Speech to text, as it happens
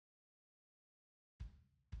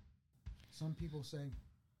some people say,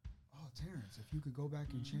 oh, Terrance, if you could go back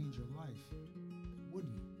and change your life, would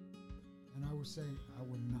you? And I would say I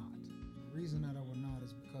would not. The reason that I would not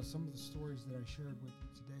is because some of the stories that I shared with you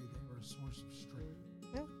today, they were a source of strength.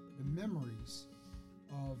 Yeah. The memories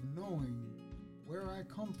of knowing where I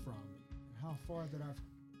come from and how far that I've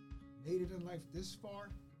made it in life this far,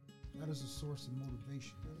 that is a source of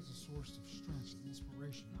motivation. That is a source of strength and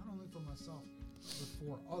inspiration, not only for myself, but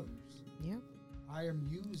for others. Yep. I am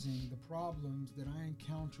using the problems that I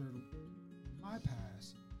encountered in my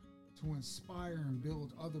past to inspire and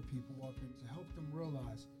build other people up and to help them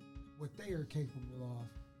realize what they are capable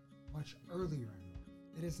of much earlier in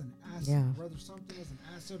life. It is an asset. Yeah. Whether something is an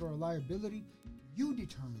asset or a liability, you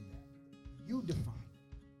determine that. You define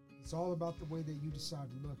it. It's all about the way that you decide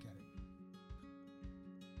to look at it.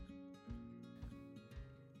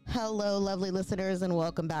 Hello, lovely listeners, and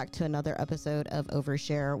welcome back to another episode of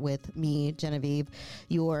Overshare with me, Genevieve,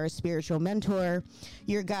 your spiritual mentor,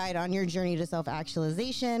 your guide on your journey to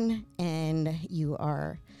self-actualization, and you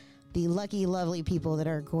are the lucky, lovely people that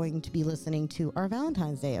are going to be listening to our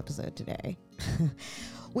Valentine's Day episode today.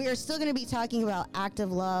 We are still going to be talking about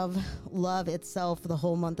active love, love itself for the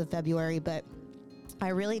whole month of February, but I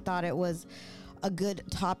really thought it was a good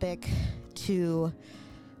topic to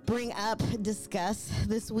bring up, discuss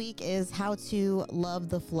this week is how to love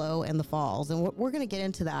the flow and the falls. And we're going to get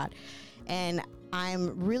into that. And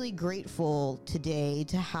I'm really grateful today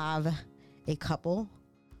to have a couple,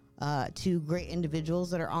 two great individuals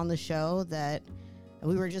that are on the show that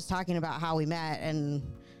we were just talking about how we met. And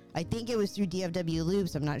I think it was through DFW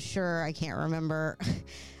Loops. I'm not sure. I can't remember.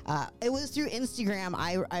 It was through Instagram.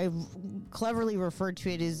 I cleverly referred to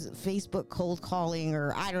it as Facebook cold calling,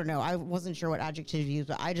 or I don't know. I wasn't sure what adjective to use,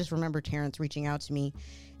 but I just remember Terrance reaching out to me,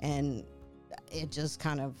 and it just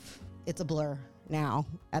kind of, it's a blur now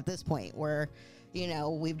at this point where, you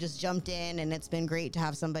know, we've just jumped in, and it's been great to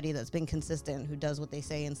have somebody that's been consistent, who does what they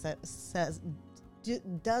say and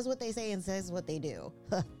does what they say and says what they do.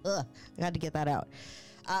 I had to get that out.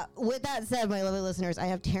 With that said, my lovely listeners, I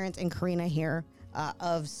have Terrance and Kareena here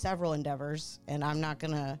of several endeavors, and I'm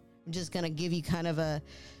just going to give you kind of a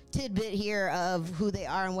tidbit here of who they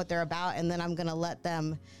are and what they're about, and then I'm going to let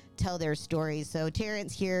them tell their stories. So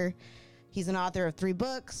Terrance here, he's an author of 3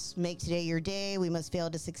 books, Make Today Your Day, We Must Fail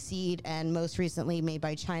to Succeed, and most recently Made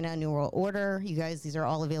by China, New World Order. You guys, these are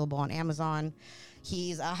all available on Amazon.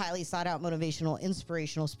 He's a highly sought out motivational,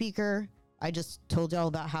 inspirational speaker. I just told y'all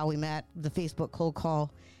about how we met, the Facebook cold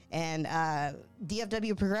call, and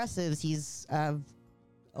DFW Progressives. He's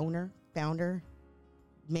owner, founder,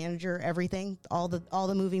 manager, everything, all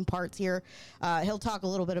the moving parts here. He'll talk a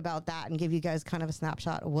little bit about that and give you guys kind of a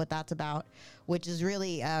snapshot of what that's about, which is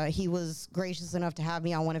really, he was gracious enough to have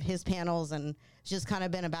me on one of his panels, and it's just kind of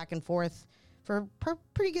been a back and forth for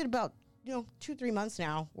pretty good about, 2-3 months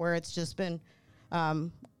now, where it's just been,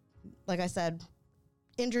 like I said,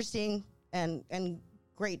 interesting and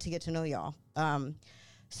great to get to know y'all.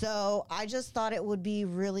 So I just thought it would be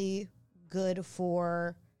really good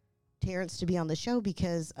for Terrance to be on the show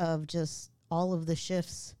because of just all of the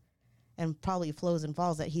shifts and probably flows and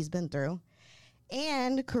falls that he's been through.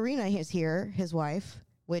 And Kareena is here, his wife,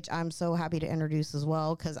 which I'm so happy to introduce as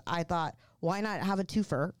well, because I thought, why not have a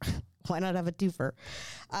twofer? Why not have a twofer?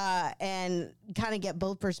 And kind of get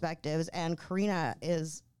both perspectives. And Kareena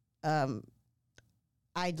is,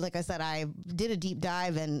 like I said, I did a deep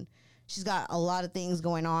dive, and she's got a lot of things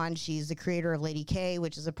going on. She's the creator of Lady K,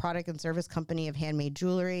 which is a product and service company of handmade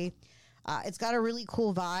jewelry. It's got a really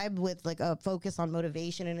cool vibe with like a focus on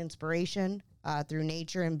motivation and inspiration through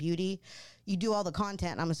nature and beauty. You do all the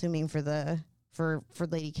content, I'm assuming, for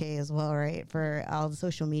Lady K as well, right? For all the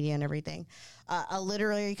social media and everything. A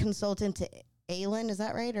literary consultant to Aileen, is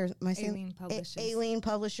that right? Or am I saying Aileen Publishers. Aileen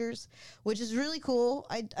Publishers, which is really cool.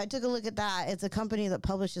 I took a look at that. It's a company that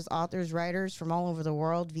publishes authors, writers from all over the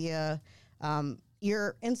world via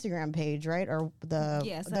your Instagram page, right? Or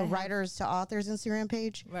the Writers to Authors Instagram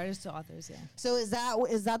page. Writers to Authors, yeah. So is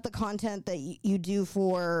that the content that you do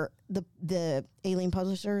for the Aileen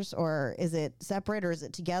Publishers, or is it separate, or is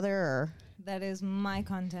it together, or? That is my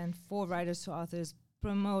content for Writers to Authors,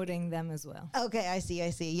 promoting them as well. Okay, I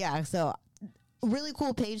see. Yeah, so really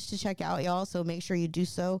cool page to check out, y'all. So make sure you do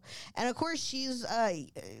so. And of course, she's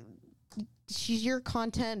your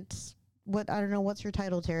content. I don't know, what's your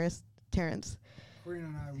title, Terrance? Kareena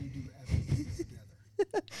and I, we do everything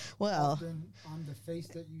together. Well, often on the face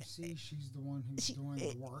that you see, she's the one who's doing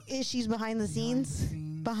the work. She's behind the scenes.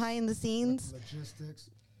 Behind the scenes. Logistics.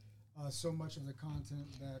 So much of the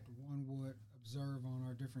content that one would observe on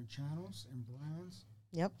our different channels and brands.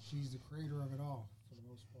 Yep. She's the creator of it all for the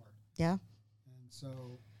most part. Yeah. And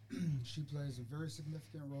so she plays a very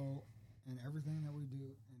significant role in everything that we do,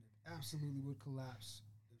 and it absolutely would collapse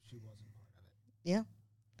if she wasn't part of it. Yeah.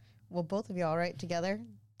 Well, both of y'all right together.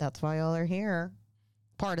 That's why y'all are here.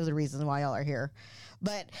 Part of the reason why y'all are here.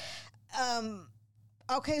 But,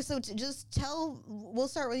 okay, so we'll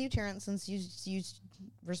start with you, Terrance, since you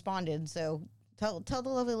responded. So tell the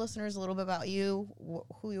lovely listeners a little bit about you,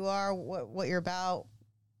 who you are, what you're about,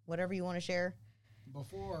 whatever you want to share.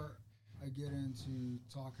 Before I get into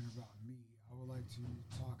talking about me, I would like to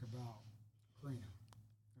talk about Kareena.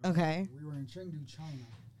 Okay. We were in Chengdu, China,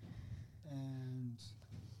 and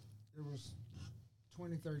it was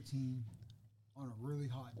 2013 on a really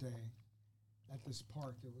hot day at this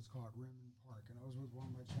park. It was called Renmin Park, and I was with one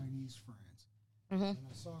of my Chinese friends. Mm-hmm. And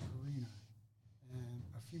I saw Kareena and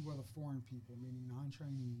a few other foreign people, meaning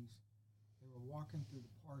non-Chinese. They were walking through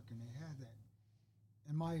the park, and they had that,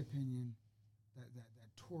 in my opinion, that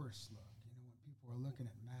tourist look. You know, when people are looking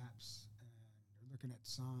at maps and they're looking at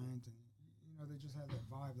signs, and you know, they just have that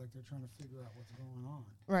vibe like they're trying to figure out what's going on.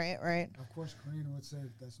 Right. Of course, Kareena would say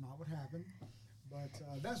that's not what happened, but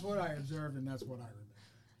that's what I observed, and that's what I remember.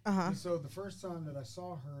 Uh-huh. And so the first time that I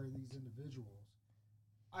saw her, these individuals,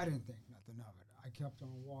 I didn't think nothing of it. I kept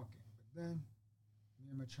on walking. But then me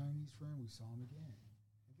and my Chinese friend, we saw him again.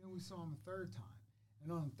 And then we saw him a third time.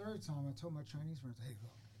 And on the third time, I told my Chinese friends, hey,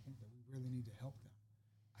 look, I think that we really need to help them.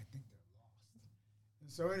 I think they're lost. And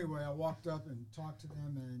so anyway, I walked up and talked to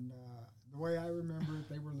them, and the way I remember it,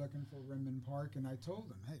 they were looking for Renmin Park, and I told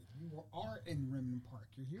them, hey, you are in Renmin Park.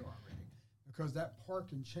 You're here already. Because that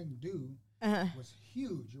park in Chengdu was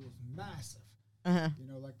huge. It was massive.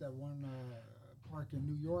 You know, like that one park in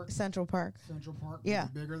New York. Central Park. Central Park. Yeah.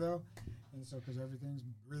 Bigger, though. And so, because everything's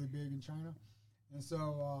really big in China. And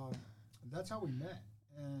so that's how we met.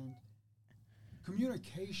 And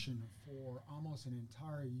communication for almost an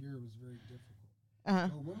entire year was very difficult.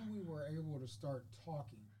 But when we were able to start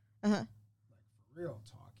talking, like for real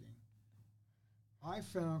talking, I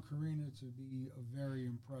found Kareena to be a very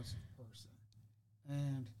impressive person.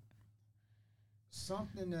 And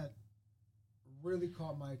something that really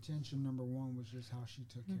caught my attention, number one, was just how she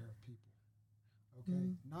took care of people.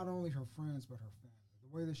 Okay? Not only her friends, but her family.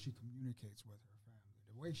 The way that she communicates with her family.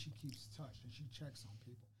 The way she keeps touch and she checks on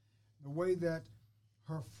people. The way that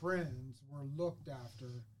her friends were looked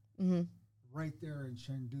after right there in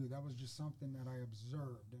Chengdu. That was just something that I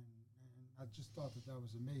observed. And I just thought that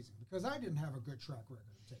was amazing. Because I didn't have a good track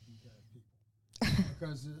record of taking care of people.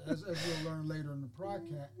 Because as you'll learn later in the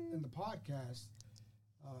podcast,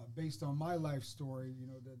 based on my life story, you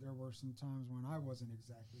know, that there were some times when I wasn't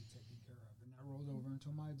exactly taken care of, and that rolled over into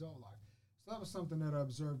my adult life. So that was something that I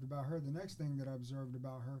observed about her. The next thing that I observed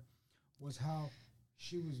about her was how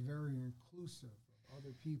she was very inclusive of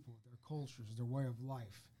other people, their cultures, their way of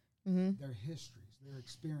life, their histories, their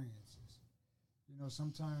experiences. You know,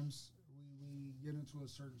 sometimes we get into a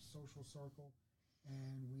certain social circle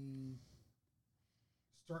and we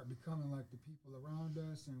start becoming like the people around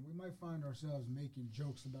us, and we might find ourselves making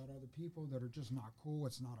jokes about other people that are just not cool.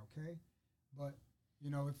 It's not okay. But,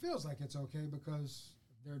 you know, it feels like it's okay because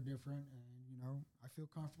they're different, and, you know, I feel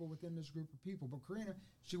comfortable within this group of people. But Kareena,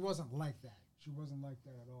 she wasn't like that. She wasn't like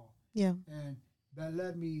that at all. Yeah. And that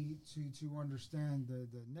led me to understand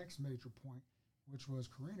the next major point, which was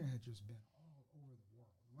Kareena had just been all over the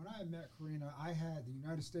world. When I met Kareena, I had the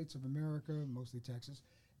United States of America, mostly Texas,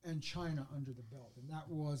 and China under the belt. And that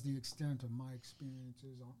was the extent of my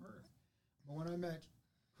experiences on Earth. But when I met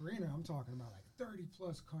Kareena, I'm talking about like 30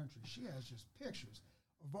 plus countries. She has just pictures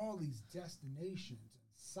of all these destinations and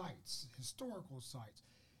sites, historical sites,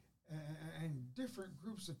 and different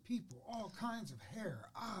groups of people, all kinds of hair,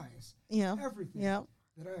 eyes, everything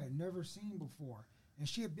that I had never seen before. And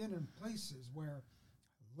she had been in places where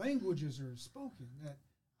languages are spoken that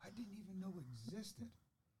I didn't even know existed.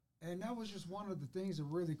 And that was just one of the things that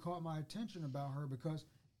really caught my attention about her because,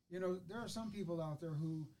 you know, there are some people out there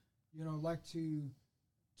who, you know, like to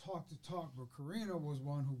talk, but Kareena was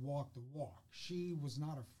one who walked the walk. She was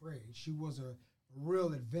not afraid. She was a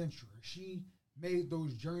real adventurer. She made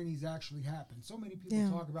those journeys actually happen. So many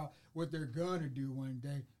people talk about what they're going to do one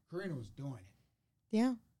day. Kareena was doing it.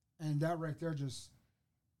 Yeah. And that right there just,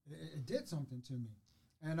 it did something to me.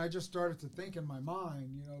 And I just started to think in my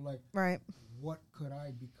mind, you know, like, what could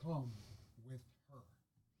I become with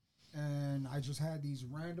her? And I just had these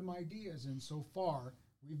random ideas. And so far,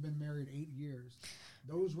 we've been married 8 years.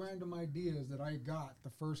 Those random ideas that I got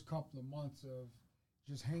the first couple of months of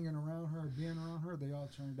just hanging around her, being around her, they all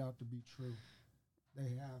turned out to be true. They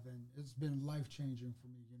have. And it's been life-changing for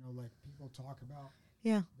me. You know, like people talk about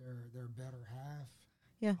their better half.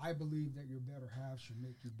 Yeah. I believe that your better half should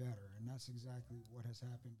make you better, and that's exactly what has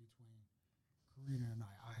happened between Kareena and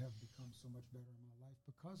I. I have become so much better in my life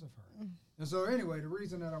because of her. And so anyway, the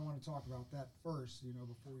reason that I want to talk about that first,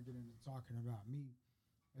 before we get into talking about me,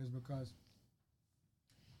 is because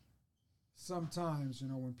sometimes,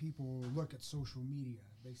 when people look at social media,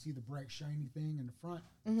 they see the bright, shiny thing in the front.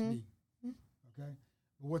 It's me. Okay?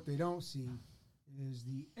 But what they don't see is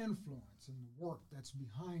the influence and the work that's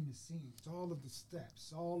behind the scenes, all of the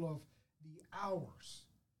steps, all of the hours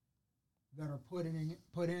that are put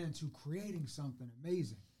into creating something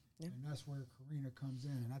amazing. Yeah. And that's where Kareena comes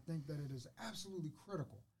in. And I think that it is absolutely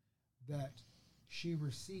critical that she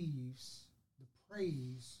receives the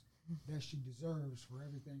praise that she deserves for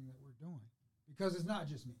everything that we're doing. Because it's not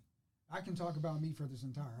just me. I can talk about me for this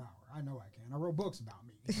entire hour. I know I can. I wrote books about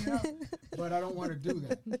me. But I don't want to do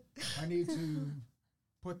that. I need to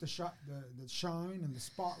put the shine and the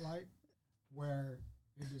spotlight where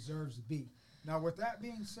it deserves to be. Now, with that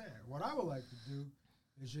being said, what I would like to do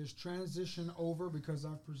is just transition over, because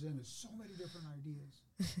I've presented so many different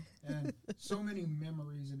ideas and so many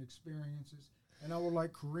memories and experiences. And I would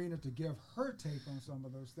like Kareena to give her take on some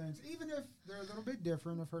of those things, even if they're a little bit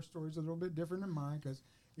different, if her story's a little bit different than mine, because,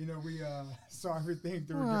 we saw everything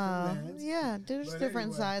through a different lens. Yeah, there's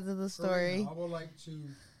different sides of the story. Kareena, I would like to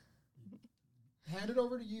hand it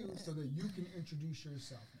over to you so that you can introduce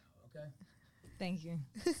yourself now, okay? Thank you.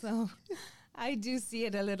 So I do see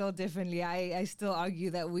it a little differently. I still argue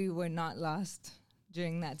that we were not lost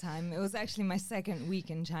during that time. It was actually my second week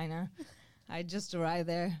in China. I just arrived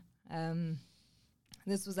there.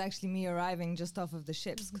 This was actually me arriving just off of the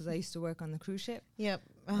ships, because I used to work on the cruise ship. Yep.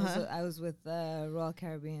 I was with Royal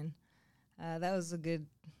Caribbean. That was a good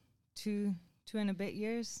two and a bit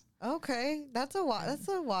years. Okay, that's a while. That's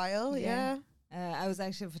a while. Yeah. I was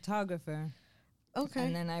actually a photographer. Okay.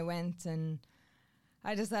 And then I went and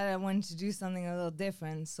I decided I wanted to do something a little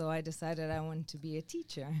different. So I decided I wanted to be a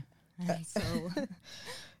teacher. And so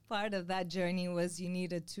part of that journey was you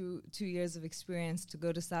needed 2 years of experience to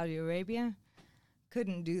go to Saudi Arabia.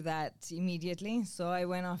 Couldn't do that immediately. So I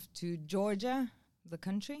went off to Georgia, the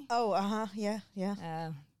country. Oh, yeah.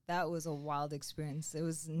 That was a wild experience. It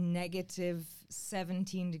was negative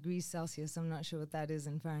 17 degrees Celsius. I'm not sure what that is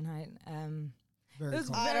in Fahrenheit. It was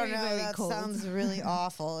cold. I don't know. very That cold. sounds really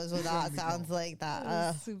awful. Is what that sounds like. That It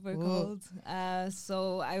was super cold.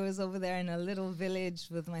 So I was over there in a little village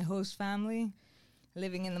with my host family,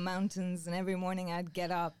 living in the mountains. And every morning I'd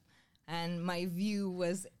get up, and my view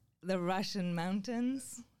was the Russian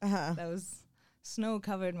mountains. That was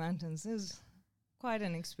snow-covered mountains. It was quite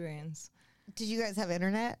an experience. Did you guys have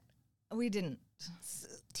internet? We didn't.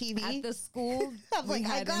 TV? At the school, I'm like,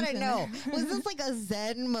 I gotta know. Was this like a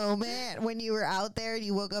Zen moment when you were out there and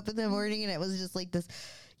you woke up in the morning and it was just like this,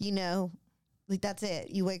 like that's it.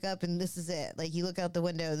 You wake up and this is it. Like you look out the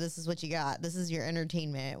window, this is what you got. This is your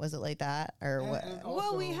entertainment. Was it like that or what?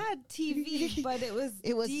 Well, we had TV, but it was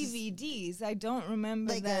DVDs. I don't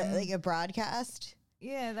remember like them. a broadcast.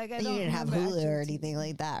 Yeah, like I you don't didn't have remember Hulu or actual anything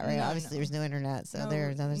like that, right? No, Obviously, there's no internet, so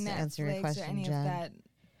there's another answer your Netflix question, or any Jen. of that.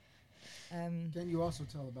 Can you also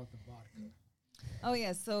tell about the vodka? Oh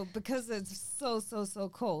yeah, so because it's so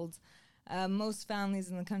cold, most families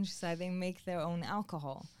in the countryside, they make their own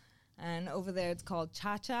alcohol, and over there it's called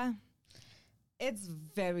cha-cha. It's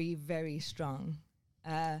very, very strong.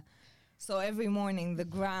 So every morning the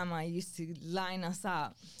grandma used to line us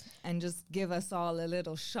up and just give us all a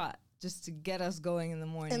little shot just to get us going in the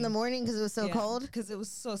morning. In the morning because it was so cold? Because it was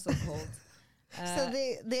so cold. So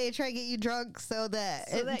they try to get you drunk so that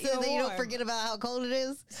you don't forget about how cold it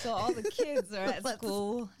is? So all the kids are at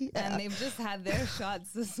school and they've just had their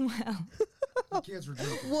shots as well. The kids were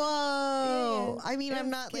drinking. Whoa. Yeah, I mean, I'm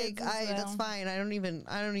not like, well. that's fine. I don't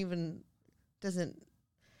even, doesn't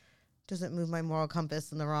move my moral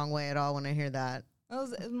compass in the wrong way at all when I hear that. Well,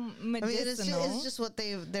 it was medicinal. It's just what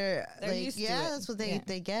they're like, used to it. that's what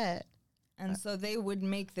they get. And so they would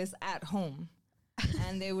make this at home.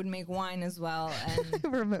 And they would make wine as well. And I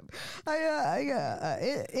remember.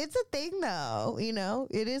 It's a thing, though.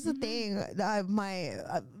 It is a thing. My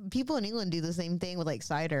people in England do the same thing with like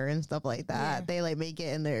cider and stuff like that. Yeah. They like make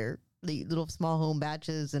it in their little small home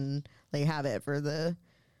batches and they have it for the,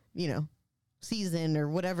 season or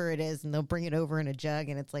whatever it is, and they'll bring it over in a jug,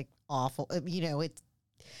 and it's like awful. It's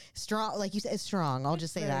strong, like you said. It's strong. I'll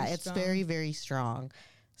just say that it's very, very strong.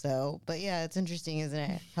 So, but yeah, it's interesting, isn't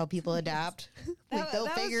it? How people adapt. They'll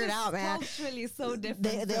figure it out, man. Culturally so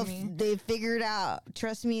different. They figure it out.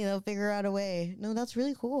 Trust me, they'll figure out a way. No, that's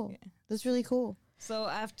really cool. Yeah. That's really cool. So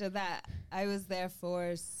after that, I was there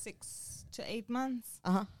for 6 to 8 months.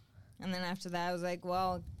 And then after that, I was like,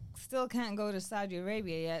 well, still can't go to Saudi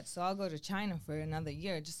Arabia yet, so I'll go to China for another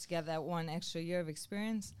year just to get that one extra year of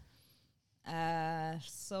experience.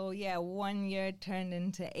 So yeah, 1 year turned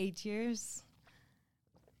into 8 years.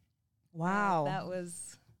 Wow. That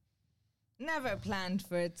was never planned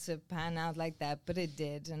for it to pan out like that, but it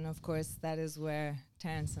did. And of course, that is where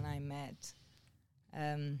Terrance and I met.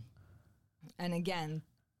 And again,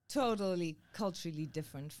 totally culturally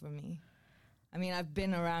different for me. I mean, I've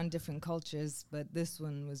been around different cultures, but this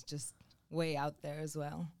one was just way out there as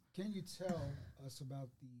well. Can you tell us about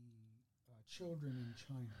the children in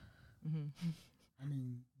China? Mm-hmm. I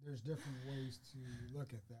mean, there's different ways to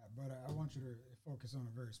look at that, but I want you to focus on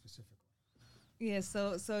it very specifically. Yeah,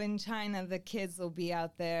 so in China, the kids will be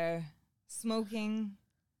out there smoking,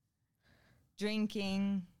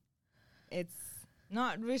 drinking. It's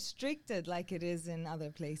not restricted like it is in other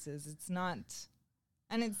places. It's not,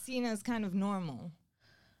 and it's seen as kind of normal.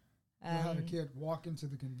 I had a kid walk into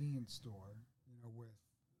the convenience store, with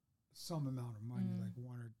some amount of money, like $1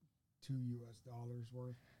 or $2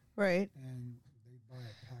 worth. Right. And they buy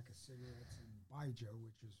a pack of cigarettes and baijiu,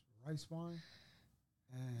 which is rice wine.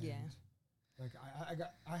 And like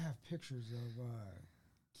I have pictures of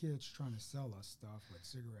kids trying to sell us stuff with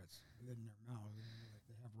cigarettes in their mouth. Like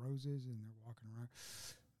they have roses and they're walking around.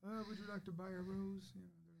 Would you like to buy a rose?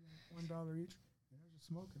 They're like $1 each. And they're just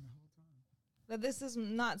smoking the whole time. But this is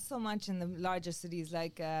not so much in the larger cities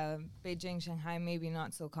like Beijing, Shanghai, maybe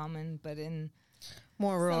not so common, but in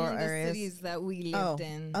more rural some of the areas. cities that we lived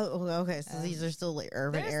in. Oh, okay. So these are still like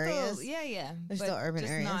urban areas? Still, yeah. They're still urban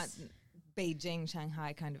just areas. Not Beijing,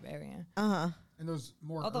 Shanghai kind of area. And those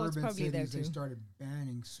more Although it's urban probably there cities, they too. started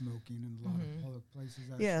banning smoking in a lot of public places.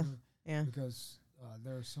 Actually, Yeah. Because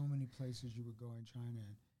there are so many places you would go in China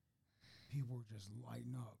and people were just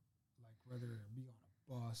lighting up, like whether it be on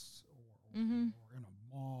a bus or in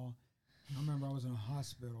a mall. I remember I was in a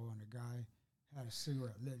hospital and a guy had a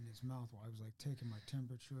cigarette lit in his mouth while I was like taking my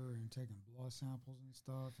temperature and taking blood samples and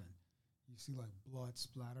stuff, and you see like blood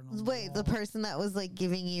splattered on Wait, the the person that was like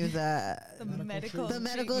giving you the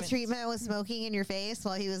medical treatment was smoking in your face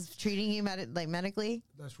while he was treating you medically?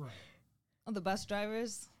 That's right. Oh, the bus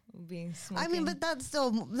drivers being smoking. I mean, but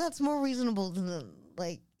that's more reasonable than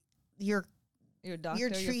like your doctor, your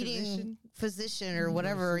treating physician or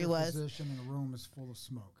whatever he was. Physician in a room is full of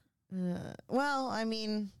smoke. Well, I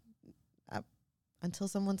mean, until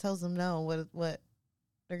someone tells them no, what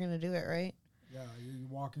they're gonna do it, right? Yeah, you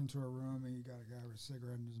walk into a room and you got a guy with a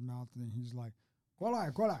cigarette in his mouth, and then he's like, he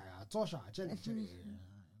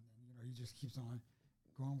just keeps on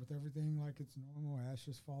going with everything like it's normal,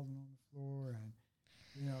 ashes falling on the floor, and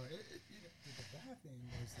the bad thing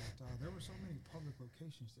was that there were so many public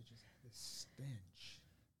locations that just had this stench.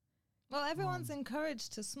 Well, everyone's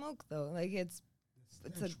encouraged to smoke though. Like it's a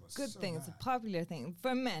good thing. Bad. It's a popular thing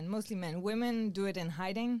for men, mostly men. Women do it in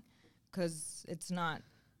hiding because it's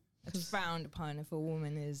frowned upon if a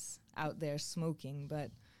woman is out there smoking.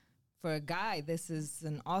 But for a guy, this is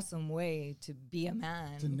an awesome way to be a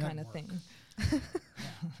man, kind of thing. Yeah.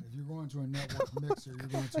 If you're going to a network mixer, you're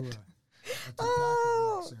going to a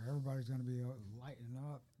tobacco mixer. Everybody's going to be lighting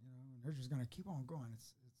up, and they're just going to keep on going.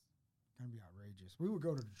 It's going to be outrageous. We would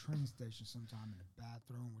go to the train station sometime, and the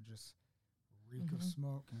bathroom would just reek of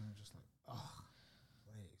smoke, and I'm just like, oh,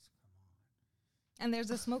 please, come on. And there's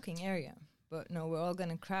a smoking area, but no, we're all going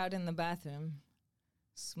to crowd in the bathroom,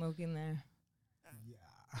 smoking there. Yeah.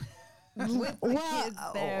 With the kids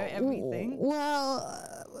there, everything. Well,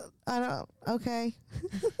 I don't, okay.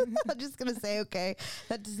 I'm just going to say, okay.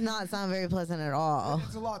 That does not sound very pleasant at all.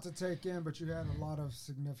 It's a lot to take in, but you had a lot of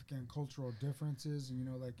significant cultural differences, and,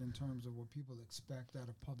 like in terms of what people expect out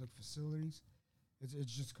of public facilities.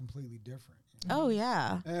 It's just completely different. Oh,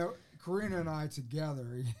 yeah. And Kareena and I together,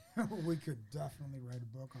 we could definitely write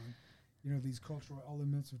a book on, these cultural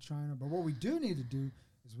elements of China. But what we do need to do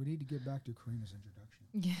is we need to get back to Kareena's introduction.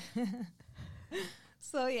 Yeah.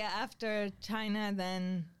 So, after China,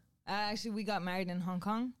 then actually we got married in Hong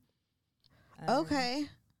Kong. Okay.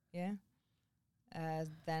 Yeah.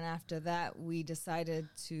 Then after that, we decided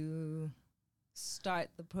to start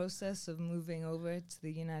the process of moving over to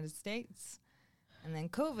the United States. And then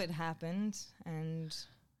COVID happened, and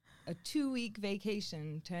a 2-week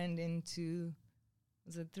vacation turned into,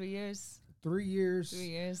 was it 3 years? 3 years. 3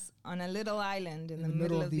 years on a little island in the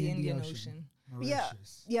middle of the Indian Ocean.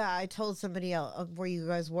 Mauritius. Yeah. I told somebody else where you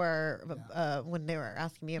guys were when they were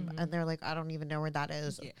asking me, and they're like, I don't even know where that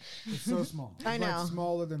is. Yeah. It's so small. It's I know. Like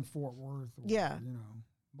smaller than Fort Worth. Or,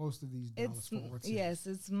 most of these Dallas Fort Worth cities. Yes,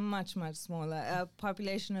 it's much, much smaller. A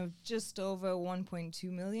population of just over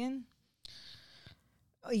 1.2 million.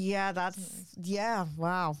 Yeah,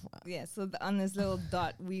 wow. Yeah, so on this little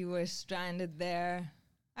dot, we were stranded there.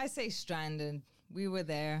 I say stranded. We were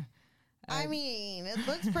there. I mean, it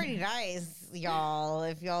looks pretty nice, y'all.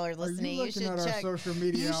 If y'all are listening, you should check our social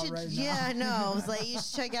media out right now. Yeah, no, it's like you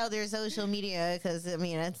should check out their social media because I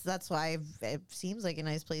mean, that's why it seems like a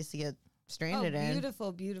nice place to get stranded in.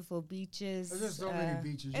 Beautiful, beautiful beaches. There's just so many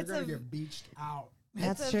beaches. You're gonna get beached out.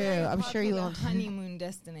 That's true. I'm sure you won't. Honeymoon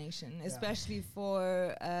destination, especially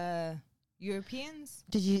for Europeans.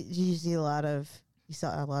 Did you see a lot of? You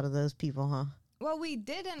saw a lot of those people, huh? Well, we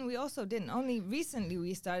did, and we also didn't. Only recently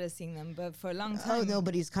we started seeing them, but for a long time. Oh,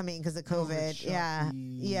 nobody's coming because of COVID.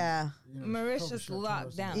 Yeah. Mauritius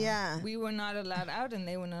locked down. Yeah. We were not allowed out, and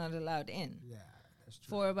they were not allowed in. Yeah, that's true.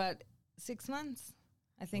 For about 6 months,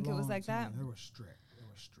 I think it was like that. It was strict.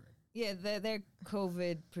 Yeah, their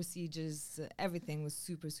COVID procedures, everything was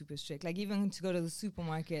super, super strict. Like even to go to the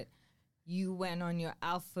supermarket, you went on your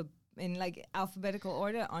alphabetical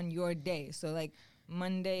order on your day. So like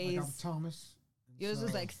Mondays. Like I'm Thomas. Yours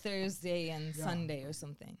was like Thursday and Sunday or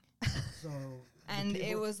something. So and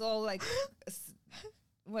it was all like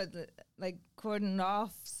cordoned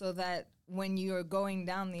off so that when you're going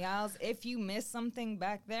down the aisles, if you miss something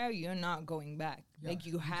back there, you're not going back. Yeah. Like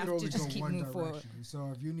you have to just keep moving forward.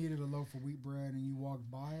 So if you needed a loaf of wheat bread and you walked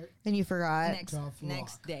by it, and you forgot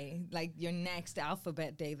next day, like your next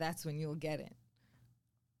alphabet day, that's when you'll get it.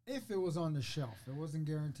 If it was on the shelf, it wasn't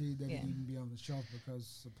guaranteed that it'd even be on the shelf because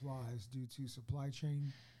supplies, due to supply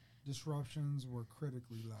chain disruptions, were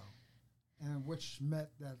critically low. And which meant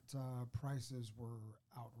that prices were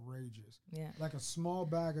outrageous. Yeah. Like a small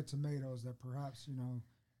bag of tomatoes that perhaps,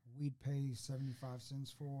 we'd pay 75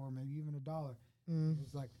 cents for, maybe even $1. It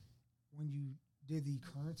was like when you did the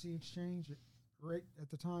currency exchange rate at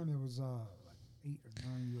the time, it was like $8 or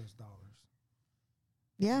 $9 US.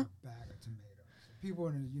 Yeah. A bag of tomatoes. So people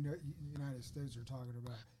in the United States are talking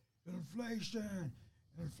about inflation,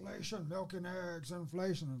 milk and eggs,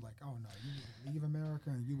 inflation. I'm like, oh no, you need to leave America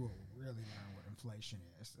and you will really learn what inflation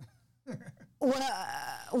is.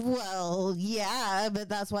 Well, yeah, but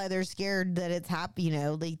that's why they're scared that it's happy.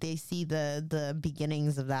 Like they see the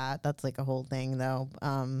beginnings of that. That's like a whole thing, though.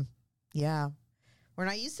 Yeah, we're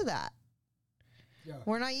not used to that. Yeah.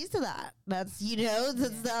 We're not used to that. That's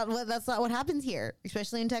that's not what happens here,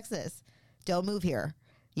 especially in Texas. Don't move here,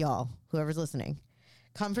 y'all. Whoever's listening,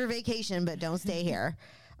 come for vacation, but don't stay here.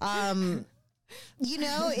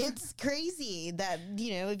 It's crazy that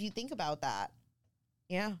if you think about that.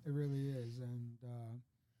 Yeah. It really is. And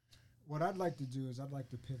what I'd like to do is I'd like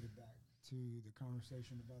to pivot back to the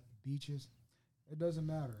conversation about the beaches. It doesn't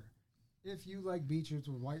matter. If you like beaches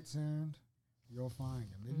with white sand, you'll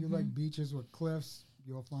find them. If you like beaches with cliffs,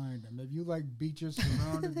 you'll find them. If you like beaches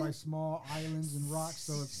surrounded by small islands and rocks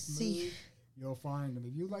so it's smooth, you'll find them.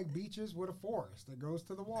 If you like beaches with a forest that goes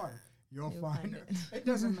to the water, you'll find them. It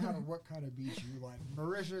doesn't matter what kind of beach you like.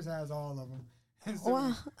 Mauritius has all of them. And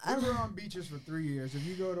so we were on beaches for 3 years. If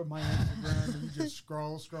you go to my Instagram and you just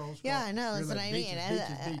scroll. Yeah, I know. That's what I mean.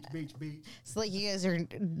 Beach. It's like you guys are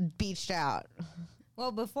beached out.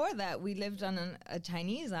 Well, before that, we lived on a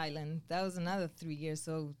Chinese island. That was another 3 years.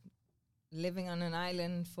 So living on an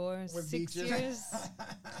island for with 6 beaches. years.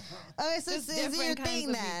 Okay, so it's your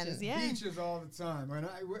thing then. Beaches, yeah. Beaches all the time. When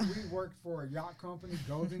we worked for a yacht company,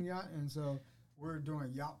 Golden Yacht, and so we're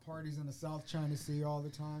doing yacht parties in the South China Sea all the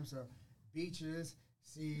time. So beaches,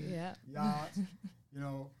 sea, yachts,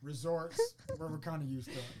 resorts, where we're kind of used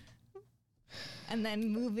to it. And then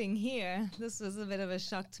moving here, this was a bit of a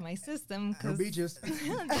shock to my system. No beaches. There's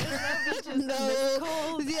no beaches. No.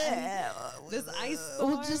 Cold. Yeah. This ice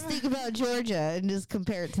storm. Well, just think about Georgia and just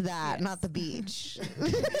compare it to that, not the beach.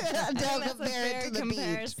 Don't compare it to the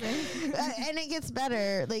beach. And it gets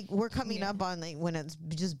better. Like we're coming up on when it's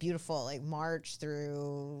just beautiful, like March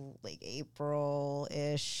through like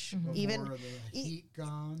April-ish. Even the heat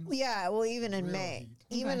gone. Yeah, well, even in Real May.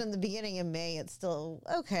 heat. Even in the beginning of May, it's still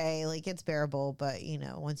okay. Like it's bearable, but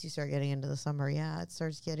once you start getting into the summer, it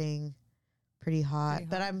starts getting pretty hot.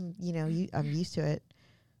 But I'm used to it,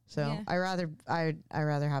 so I rather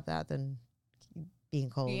have that than being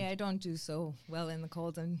cold. Yeah, I don't do so well in the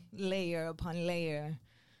cold and layer upon layer.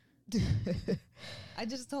 I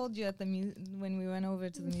just told you when we went over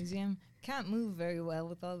to the museum, can't move very well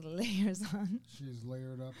with all the layers on. She's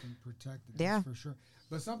layered up and protected. Yeah, for sure.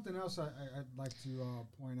 But something else I'd like to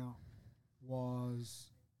point out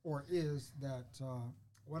is that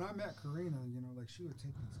when I met Kareena, she would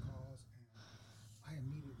take these calls, and I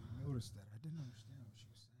immediately noticed that I didn't understand what she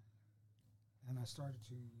was saying, and I started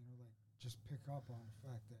to just pick up on the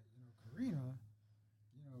fact that Kareena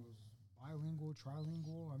was bilingual,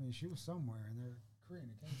 trilingual. I mean, she was somewhere, and there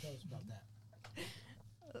Kareena, can you tell us about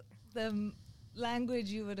that? The language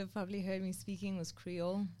you would have probably heard me speaking was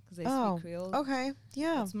Creole, because I speak Creole. Okay.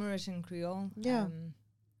 Yeah. It's Mauritian Creole. Yeah.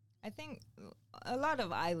 I think a lot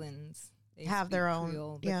of islands they Have speak their own,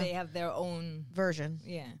 Creole, but they have their own version.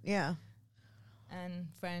 Yeah. Yeah. And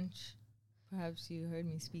French. Perhaps you heard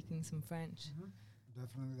me speaking some French.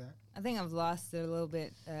 Definitely that. I think I've lost it a little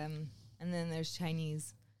bit. And then there's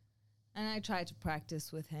Chinese. And I try to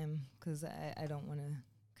practice with him because I don't want to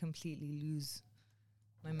completely lose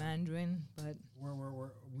my Mandarin. But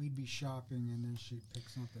we'd be shopping and then she'd pick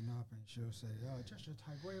something up and she'll say, just a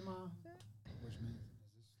taigui ma, which means,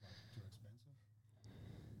 is this like too expensive?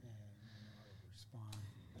 And I would respond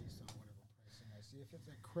based on whatever pricing I see. If it's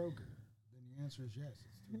at Kroger, then the answer is yes,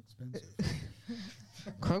 it's too expensive.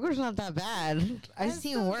 Kroger's not that bad. I've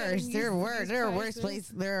seen worse. There are worse places.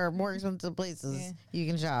 There are more expensive places you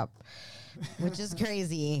can shop, which is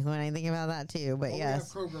crazy when I think about that too. But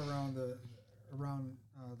yes, we have Kroger around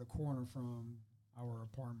the corner from our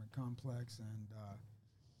apartment complex, and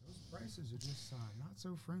those prices are just not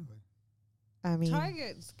so friendly. I mean,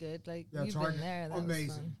 Target's good. Like you've Target, been there. That amazing.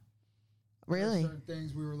 was fun. Really, certain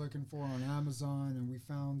things we were looking for on Amazon, and we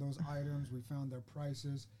found those items. We found their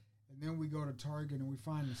prices. And then we go to Target and we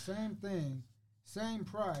find the same thing, same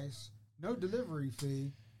price, no delivery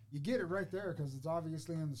fee. You get it right there because it's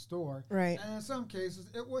obviously in the store. Right. And in some cases,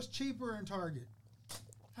 it was cheaper in Target.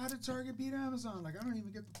 How did Target beat Amazon? Like, I don't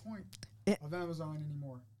even get the point of Amazon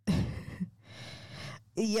anymore.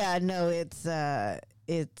 Yeah, no,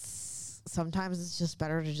 it's sometimes it's just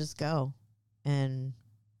better to just go and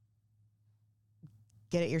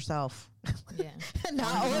get it yourself. Yeah.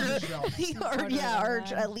 Not order. or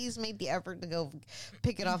that. at least make the effort to go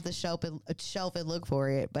pick it off the shelf and look for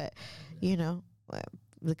it. But,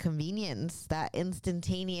 the convenience, that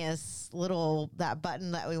instantaneous that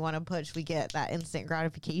button that we want to push, we get that instant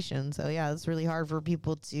gratification. So, yeah, it's really hard for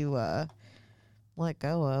people to let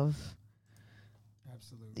go of.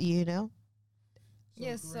 Absolutely.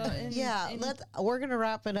 Yes. So we're gonna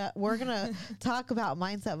wrap it up. We're gonna talk about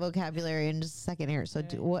mindset vocabulary in just a second here. So,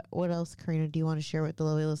 what else, Kareena, do you want to share with the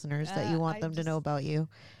lovely listeners that you want them to know about you?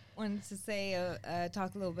 Wanted to say,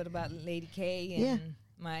 talk a little bit about Lady K and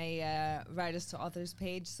my Writers to Authors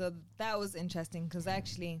page. So that was interesting because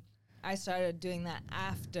actually, I started doing that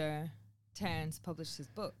after Terrance published his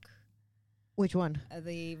book. Which one?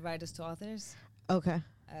 The Writers to Authors. Okay.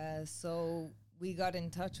 So we got in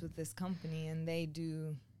touch with this company and they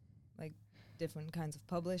do like different kinds of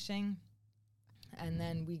publishing. And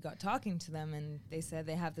then we got talking to them and they said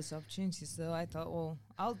they have this opportunity. So I thought, well,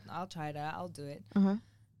 I'll try it out. I'll do it. Uh-huh.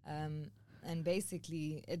 And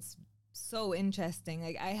basically it's so interesting.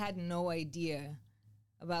 Like I had no idea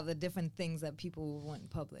about the different things that people want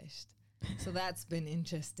published. So that's been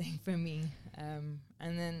interesting for me. And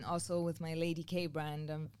then also with my Lady K brand,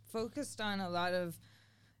 I'm focused on a lot of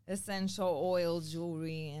essential oil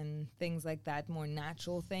jewelry and things like that, more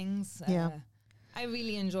natural things. I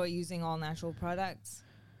really enjoy using all natural products.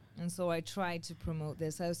 And so I try to promote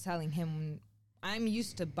this. I was telling him I'm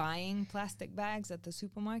used to buying plastic bags at the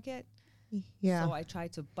supermarket. Yeah. So I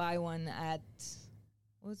tried to buy one at,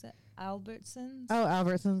 what was it, Albertsons? Oh,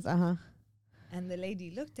 Albertsons, uh-huh. And the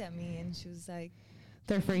lady looked at me and she was like,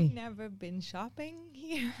 they're "Have free. you never been shopping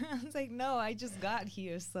here?" I was like, "No, I just got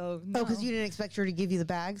here, so no." Oh, because you didn't expect her to give you the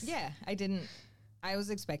bags? Yeah, I didn't. I was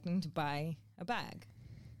expecting to buy a bag.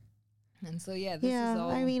 And so, this is all.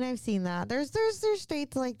 I mean, I've seen that. There's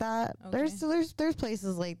states like that. Okay. There's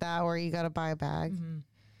places like that where you got to buy a bag. Mm-hmm.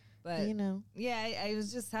 But, I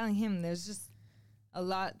was just telling him there's just a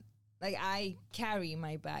lot. Like, I carry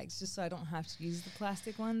my bags just so I don't have to use the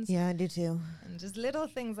plastic ones. Yeah, I do too. And just little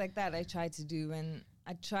things like that I try to do. And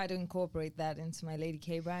I try to incorporate that into my Lady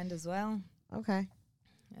K brand as well. Okay.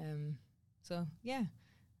 So,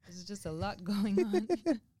 there's just a lot going on.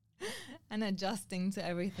 And adjusting to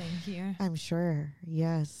everything here. I'm sure.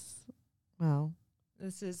 Yes. Well.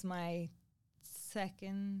 This is my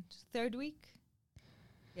third week.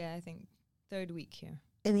 Yeah, I think third week here.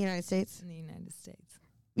 In the United States? In the United States.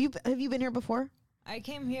 Have you been here before? I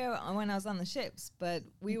came here when I was on the ships, but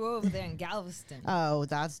we were over there in Galveston. Oh,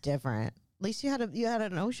 that's different. At least you had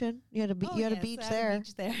an ocean. You had a beach there.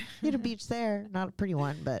 You had a beach there. Not a pretty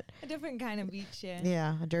one, but a different kind of beach, yeah.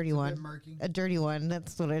 Yeah, a dirty one. A dirty one.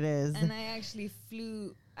 That's what it is. And I actually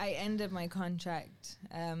I ended my contract,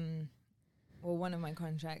 one of my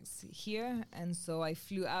contracts here, and so I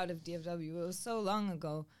flew out of DFW. It was so long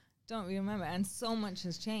ago. Don't remember, and so much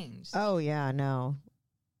has changed. Oh yeah, no.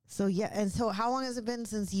 So and so how long has it been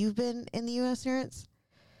since you've been in the U.S., Terrance?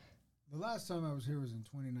 The last time I was here was in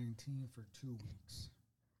 2019 for 2 weeks.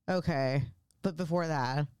 Okay. But before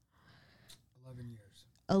that, 11 years.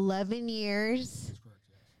 11 years. That's correct,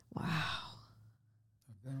 yes. Wow.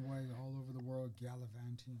 I've been away all over the world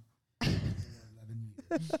gallivanting for 11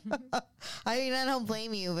 years. I mean, I don't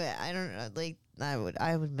blame you, but I don't know. Like,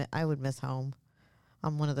 I would miss home.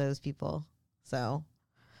 I'm one of those people. So,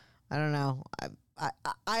 I don't know.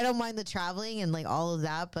 I don't mind the traveling and like all of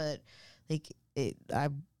that, but like I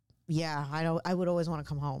would always want to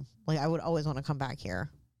come home. Like, I would always want to come back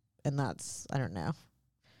here, and that's, I don't know.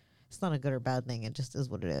 It's not a good or bad thing. It just is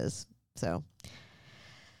what it is. So,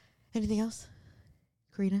 anything else,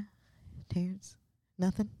 Kareena, Terrance?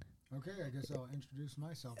 Nothing. Okay, I guess I'll introduce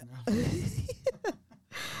myself now.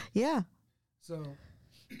 Yeah. So,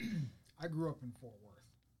 I grew up in Fort Worth,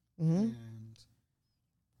 Mm-hmm. and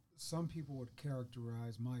some people would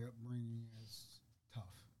characterize my upbringing as tough.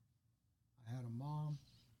 I had a mom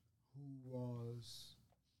who was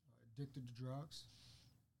addicted to drugs,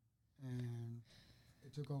 and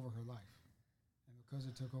it took over her life. And because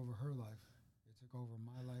it took over her life, it took over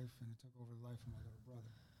my life, and it took over the life of my little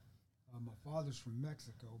brother. My father's from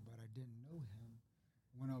Mexico, but I didn't know him.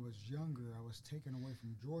 When I was younger, I was taken away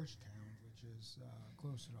from Georgetown, which is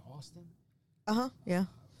closer to Austin. Yeah.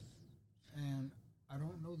 And I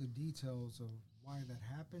don't know the details of why that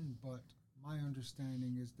happened, but my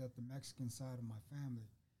understanding is that the Mexican side of my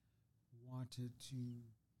family wanted to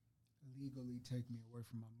legally take me away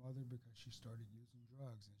from my mother because she started using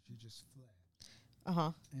drugs, and she just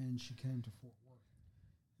fled. And she came to Fort Worth.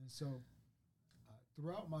 And so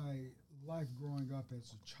throughout my life growing up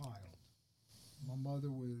as a child, my mother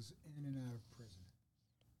was in and out of prison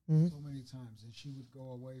so many times, and she would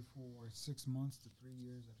go away for 6 months to 3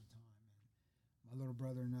 years at a time. And my little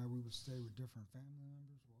brother and I, we would stay with different family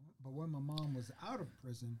members. But when my mom was out of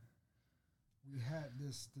prison, we had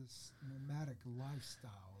this nomadic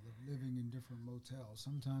lifestyle of living in different motels.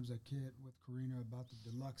 Sometimes I kid with Kareena about the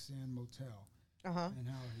Deluxe Inn Motel. And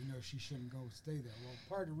how, she shouldn't go stay there. Well,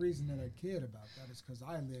 part of the reason that I kid about that is because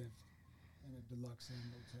I lived in a Deluxe Inn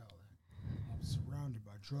Motel. And I was surrounded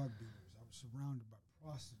by drug dealers. I was surrounded by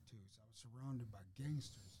prostitutes. I was surrounded by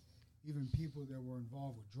gangsters, even people that were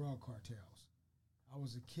involved with drug cartels. I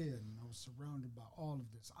was a kid, and I was surrounded by all of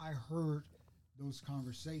this. I heard those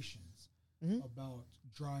conversations about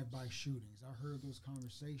drive-by shootings. I heard those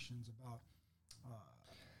conversations about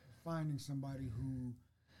finding somebody who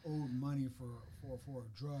owed money for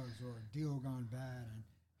drugs or a deal gone bad, and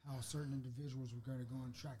how certain individuals were going to go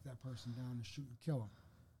and track that person down and shoot and kill him.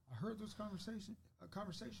 I heard those conversations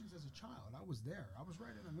as a child. I was there. I was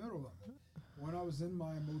right in the middle of it. When I was in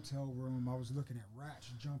my motel room, I was looking at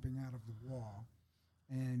rats jumping out of the wall,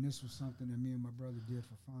 and this was something that me and my brother did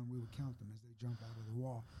for fun. We would count them as they jump out of the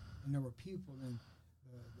wall, and there were people in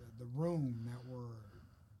the room that were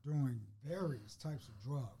doing various types of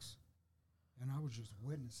drugs. And I was just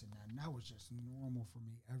witnessing that, and that was just normal for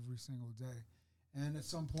me every single day. And at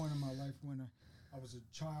some point in my life, when I was a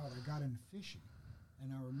child, I got into fishing.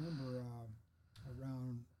 And I remember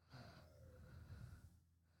around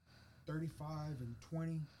 35 and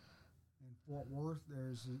 20 in Fort Worth,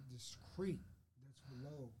 there's this creek that's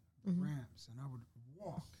below the ramps. And I would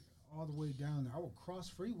walk all the way down there. I would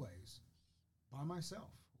cross freeways by myself,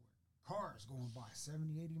 with cars going by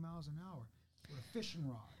 70, 80 miles an hour with a fishing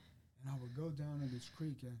rod. And I would go down to this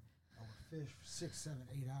creek, and I would fish for 6, 7,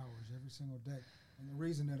 8 hours every single day. And the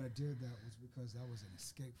reason that I did that was because that was an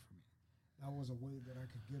escape for me. That was a way that I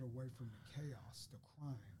could get away from the chaos, the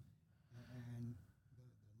crime, and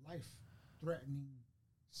the life-threatening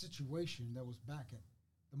situation that was back at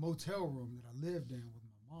the motel room that I lived in with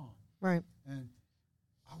my mom. Right. And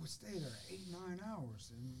I would stay there 8, 9 hours.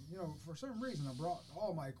 And, for some reason, I brought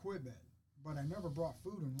all my equipment, but I never brought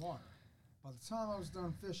food and water. By the time I was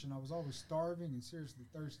done fishing, I was always starving and seriously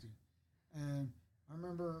thirsty. And I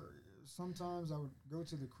remember sometimes I would go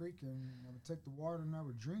to the creek and I would take the water and I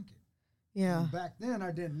would drink it. Yeah. And back then I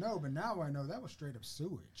didn't know, but now I know that was straight up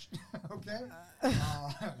sewage. Okay?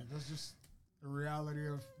 That's just the reality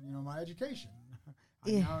of, my education.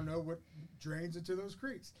 I now know what drains into those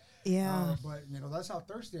creeks. Yeah. But, that's how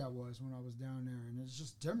thirsty I was when I was down there. And it's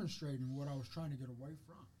just demonstrating what I was trying to get away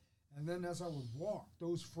from. And then as I would walk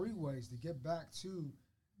those freeways to get back to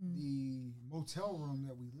the motel room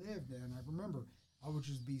that we lived in, I remember I would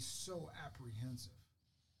just be so apprehensive.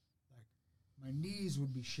 Like, my knees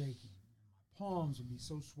would be shaking, and my palms would be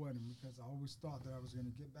so sweating because I always thought that I was going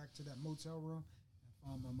to get back to that motel room and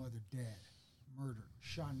find my mother dead, murdered,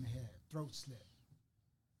 shot in the head, throat slit.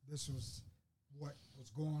 This was what was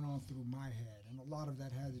going on through my head, and a lot of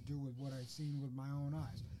that had to do with what I'd seen with my own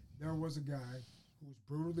eyes. There was a guy who was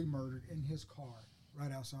brutally murdered in his car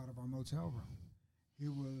right outside of our motel room. He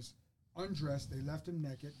was undressed. They left him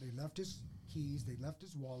naked. They left his keys. They left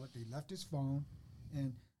his wallet. They left his phone.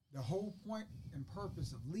 And the whole point and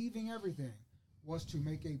purpose of leaving everything was to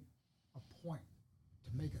make a point,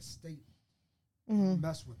 to make a statement. Don't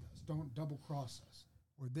mess with us. Don't double cross us.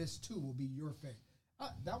 Or this too will be your fate.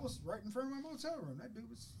 That was right in front of my motel room. That dude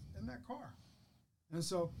was in that car. And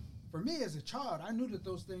so for me as a child, I knew that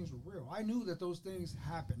those things were real. I knew that those things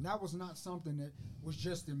happened. That was not something that was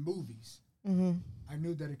just in movies. I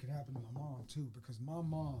knew that it could happen to my mom too, because my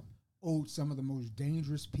mom owed some of the most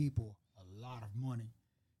dangerous people a lot of money.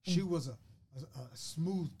 She was a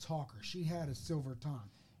smooth talker. She had a silver tongue.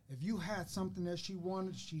 If you had something that she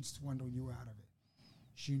wanted, she'd swindle you out of it.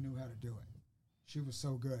 She knew how to do it. She was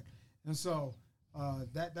so good. And so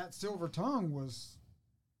that silver tongue was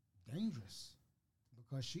dangerous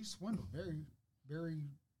because she swindled very, very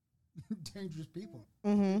dangerous people.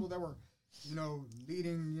 People that were,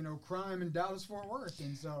 leading, crime in Dallas-Fort Worth.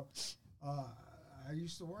 And so I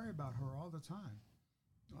used to worry about her all the time.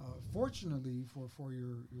 Fortunately for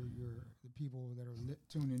the people that are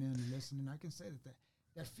tuning in and listening, I can say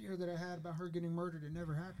that fear that I had about her getting murdered, it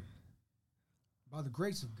never happened. By the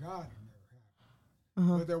grace of God, it never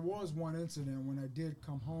happened. But there was one incident when I did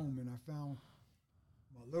come home and I found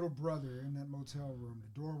my little brother in that motel room.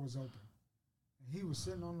 The door was open. And he was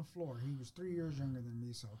sitting on the floor. He was 3 years younger than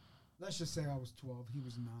me, so let's just say I was 12. He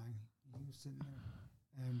was 9. He was sitting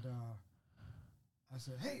there. And I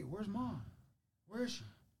said, "Hey, where's Mom? Where is she?"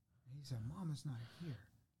 And he said, "Mom is not here.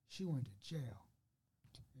 She went to jail.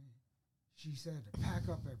 She said to pack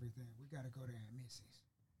up everything. We got to go to Aunt Missy's."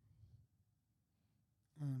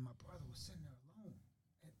 And my brother was sitting there alone.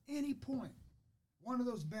 At any point, one of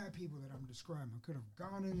those bad people that I'm describing could have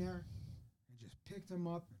gone in there and just picked him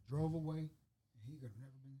up and drove away, and he would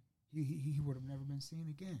have never been seen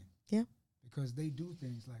again. Yeah. Because they do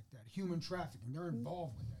things like that. Human trafficking, they're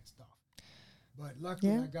involved with that stuff. But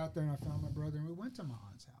luckily I got there and I found my brother and we went to my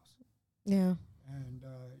aunt's house. Yeah. And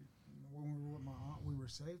when we were with my aunt, we were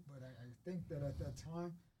safe. But I think that at that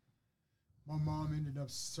time, my mom ended up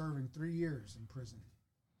serving 3 years in prison.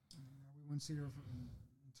 We wouldn't see her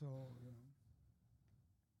until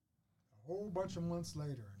a whole bunch of months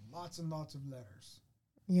later, and lots of letters.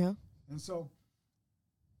 Yeah. And so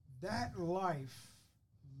that life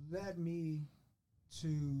led me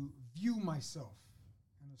to view myself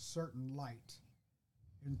in a certain light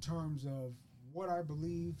in terms of what I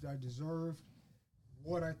believed I deserved,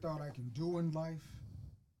 what I thought I can do in life,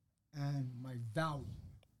 and my value.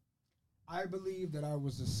 I believed that I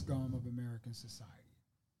was the scum of American society.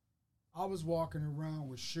 I was walking around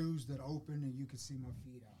with shoes that opened and you could see my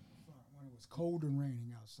feet out in front when it was cold and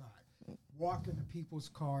raining outside. Walking to people's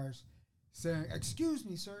cars saying, "Excuse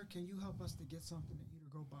me, sir, can you help us to get something to eat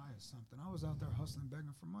or go buy us something?" I was out there hustling,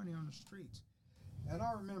 begging for money on the streets. And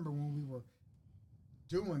I remember when we were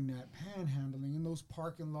doing that, panhandling in those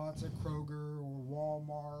parking lots at Kroger or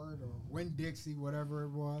Walmart or Winn-Dixie, whatever it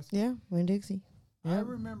was. Yeah, Winn-Dixie. Yep. I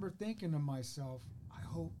remember thinking to myself, I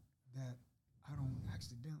hope that I don't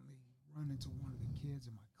accidentally run into one of the kids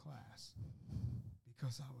in my class,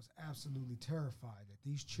 because I was absolutely terrified that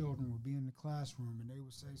these children would be in the classroom and they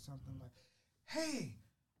would say something like, "Hey,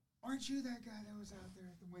 aren't you that guy that was out there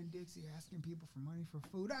at the Winn-Dixie asking people for money for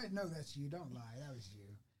food? I know that's you. Don't lie. That was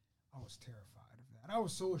you." I was terrified of that. I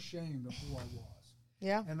was so ashamed of who I was.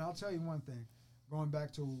 Yeah. And I'll tell you one thing, going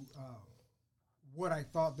back to what I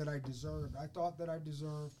thought that I deserved. I thought that I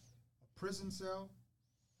deserved a prison cell,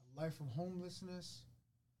 a life of homelessness,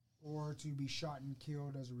 or to be shot and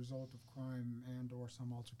killed as a result of crime and or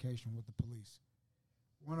some altercation with the police.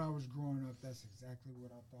 When I was growing up, that's exactly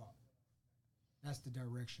what I thought. That's the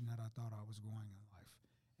direction that I thought I was going in life.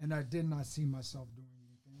 And I did not see myself doing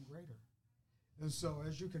anything greater. And so,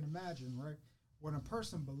 as you can imagine, right, when a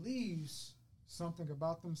person believes something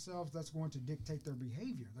about themselves, that's going to dictate their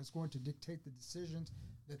behavior. That's going to dictate the decisions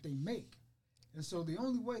that they make. And so the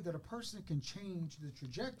only way that a person can change the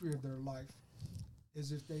trajectory of their life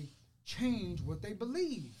is if they change what they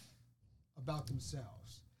believe about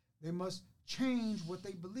themselves. They must change what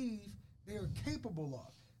they believe they are capable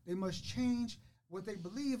of. They must change what they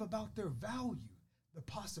believe about their value, the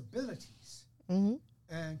possibilities. Mm-hmm.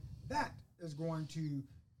 And that is going to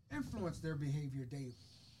influence their behavior daily,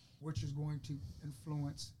 which is going to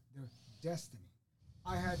influence their destiny.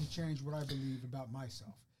 I had to change what I believe about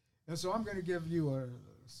myself. And so I'm going to give you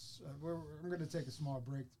I'm going to take a small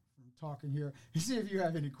break from talking here and see if you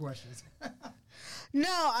have any questions.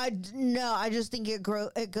 No, I just think it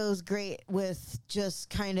goes great with just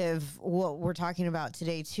kind of what we're talking about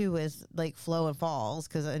today too, is like flow and falls,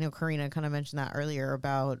 because I know Kareena kind of mentioned that earlier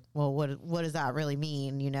about, well, what does that really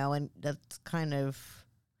mean, and that's kind of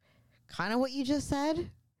kind of what you just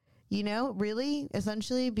said, you know, really,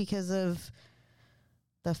 essentially, because of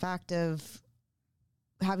the fact of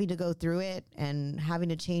having to go through it and having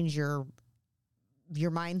to change your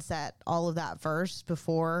mindset, all of that first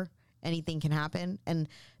before anything can happen. And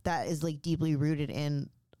that is like deeply rooted in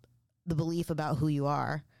the belief about who you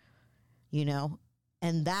are, you know,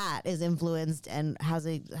 and that is influenced and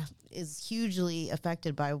is hugely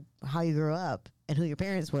affected by how you grew up and who your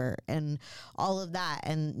parents were and all of that.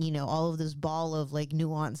 And, you know, all of this ball of like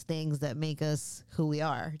nuanced things that make us who we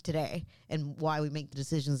are today and why we make the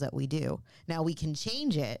decisions that we do. Now we can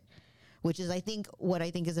change it, which is, what I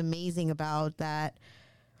think is amazing about that,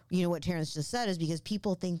 you know, what Terrance just said is because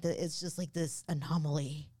people think that it's just like this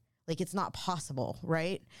anomaly, like it's not possible,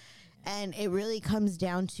 right? And it really comes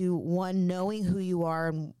down to one, knowing who you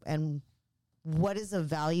are and what is of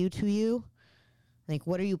value to you. Like,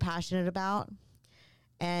 what are you passionate about?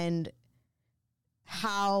 And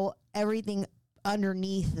how everything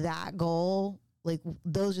underneath that goal, like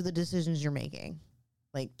those are the decisions you're making.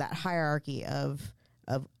 Like that hierarchy of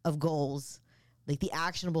goals, like the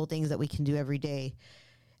actionable things that we can do every day.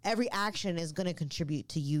 Every action is going to contribute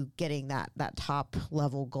to you getting that top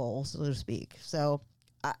level goal, so to speak. So,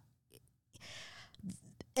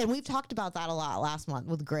 and we've talked about that a lot last month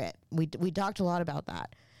with grit. We talked a lot about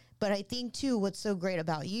that. But I think, too, what's so great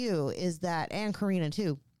about you is that, and Kareena,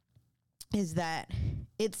 too, is that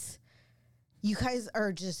you guys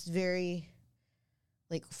are just very,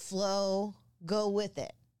 like, flow, go with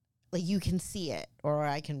it. Like, you can see it, or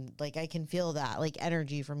I can feel that, like,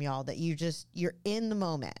 energy from y'all, that you're in the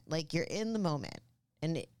moment. Like, you're in the moment.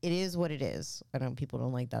 And it is what it is. I know people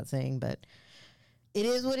don't like that saying, but it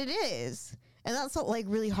is what it is. And that's like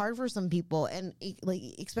really hard for some people. And like,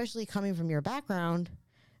 especially coming from your background,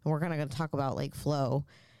 and we're going to talk about like flow.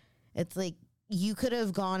 It's like, you could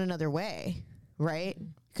have gone another way, right?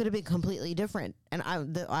 Could have been completely different. And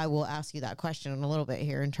I will ask you that question in a little bit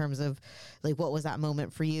here in terms of like, what was that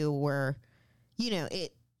moment for you where, you know,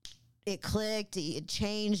 it clicked, it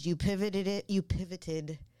changed, you pivoted,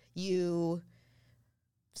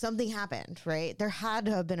 something happened, right? There had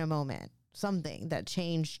to have been a moment, something that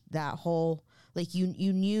changed that whole, like you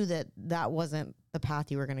knew that wasn't the path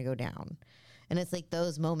you were going to go down. And it's like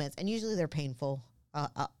those moments, and usually they're painful.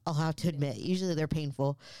 I'll have to admit, usually they're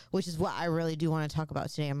painful, which is what I really do want to talk about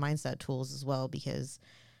today in mindset tools as well, because,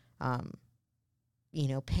 you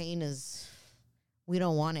know, pain is, we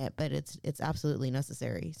don't want it, but it's absolutely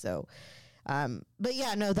necessary. So, but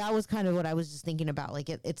yeah, no, that was kind of what I was just thinking about. Like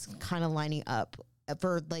it's kind of lining up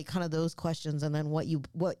for like kind of those questions. And then what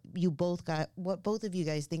both of you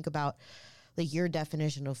guys think about like your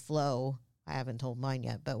definition of flow. I haven't told mine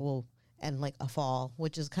yet, but and like a fall,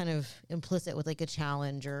 which is kind of implicit with like a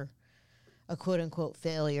challenge or a quote unquote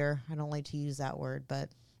failure. I don't like to use that word, but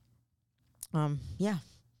yeah.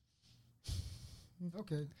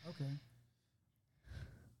 Okay.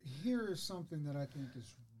 Here is something that I think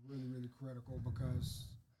is really, really critical, because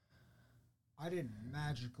I didn't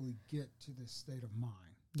magically get to this state of mind.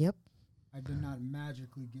 Yep. I did not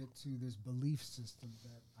magically get to this belief system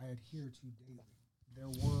that I adhere to daily. There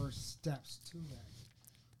were steps to that.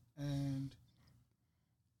 And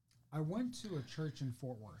I went to a church in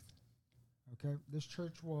Fort Worth. Okay. This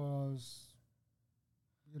church was,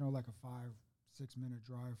 you know, like a 5-6 minute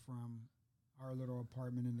drive from our little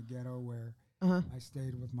apartment in the ghetto where I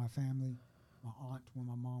stayed with my family, my aunt when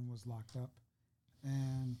my mom was locked up.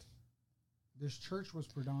 And this church was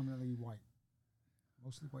predominantly white,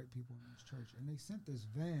 mostly white people in this church. And they sent this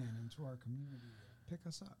van into our community to pick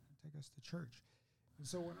us up and take us to church. And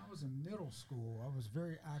so when I was in middle school, I was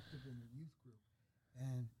very active in the youth group.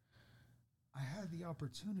 And I had the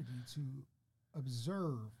opportunity to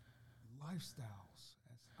observe lifestyles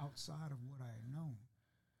as outside of what I had known.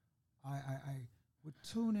 I would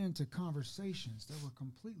tune into conversations that were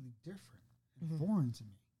completely different and foreign to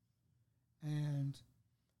me. And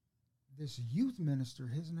this youth minister,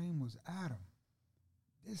 his name was Adam.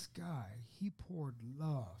 This guy, he poured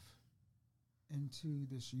love into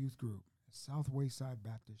this youth group at South Wayside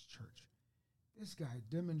Baptist Church. This guy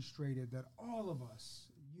demonstrated that all of us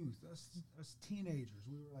youth, us teenagers,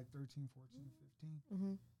 we were like 13, 14,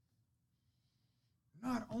 15.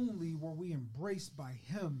 Not only were we embraced by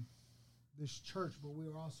him, this church, but we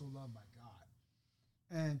were also loved by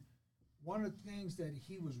God. And one of the things that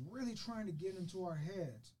he was really trying to get into our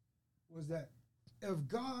heads was that if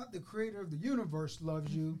God, the creator of the universe,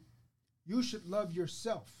 loves you, you should love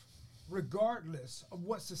yourself, regardless of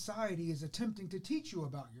what society is attempting to teach you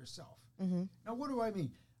about yourself. Now, what do I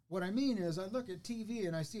mean? What I mean is I look at TV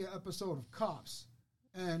and I see an episode of Cops,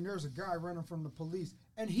 and there's a guy running from the police,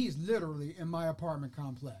 and he's literally in my apartment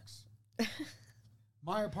complex.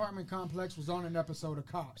 My apartment complex was on an episode of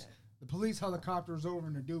Cops. The police helicopter was over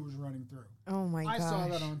and the dude was running through. Oh my gosh. I saw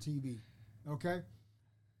that on TV. Okay?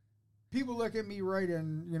 People look at me right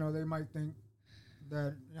and, they might think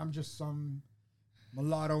that I'm just some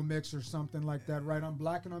mulatto mix or something like that, right? I'm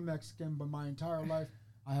black and I'm Mexican, but my entire life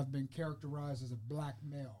I have been characterized as a black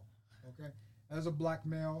male, okay? As a black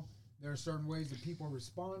male, there are certain ways that people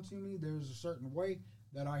respond to me. There's a certain way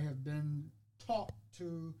that I have been taught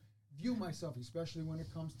to view myself, especially when it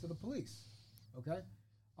comes to the police, okay?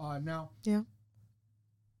 Now, yeah,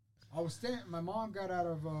 I was staying, my mom got out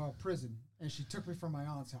of prison, and she took me from my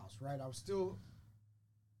aunt's house, right? I was still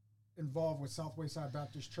involved with Southwest Side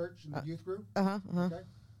Baptist Church in the youth group, okay?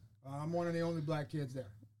 I'm one of the only black kids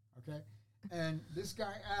there, okay? And this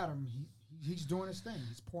guy, Adam, he's doing his thing.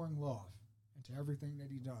 He's pouring love into everything that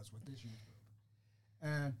he does with this youth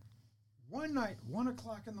group. And one night, 1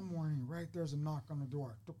 o'clock in the morning, right, there's a knock on the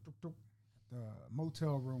door. Tuk, tuk, tuk, the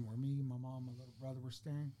motel room where me, my mom, my little brother were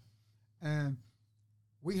staying. And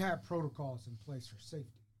we had protocols in place for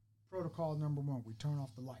safety. Protocol number 1, we turn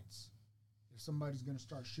off the lights. If somebody's going to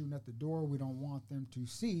start shooting at the door, we don't want them to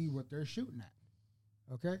see what they're shooting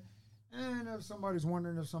at, okay? And if somebody's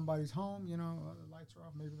wondering if somebody's home, the lights are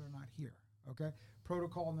off, maybe they're not here, okay?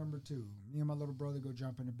 Protocol number 2, me and my little brother go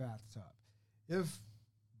jump in the bathtub. If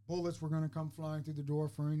bullets were going to come flying through the door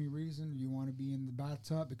for any reason, you want to be in the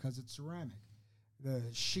bathtub because it's ceramic. The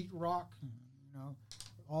sheetrock,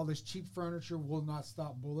 all this cheap furniture will not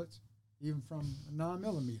stop bullets, even from a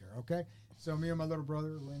 9mm, okay? So me and my little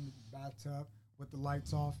brother are in the bathtub with the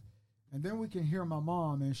lights off, and then we can hear my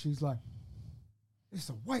mom, and she's like, "It's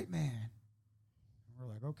a white man." And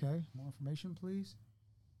we're like, "Okay, more information, please."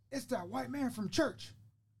 "It's that white man from church."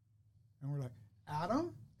 And we're like,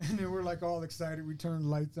 "Adam?" And then we're like all excited. We turn the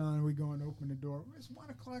lights on, and we go and open the door. It's 1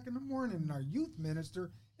 o'clock in the morning, and our youth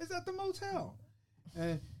minister is at the motel.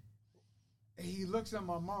 And he looks at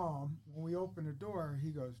my mom when we open the door. He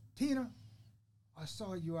goes, "Tina, I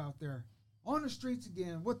saw you out there on the streets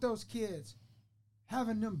again with those kids,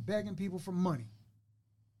 having them begging people for money.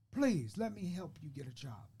 Please, let me help you get a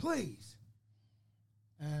job. Please."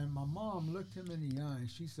 And my mom looked him in the eye, and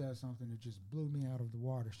she said something that just blew me out of the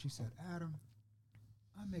water. She said, "Adam,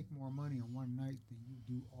 I make more money in one night than you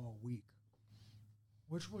do all week."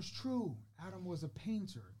 Which was true. Adam was a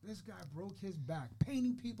painter. This guy broke his back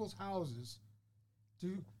painting people's houses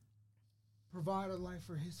to provide a life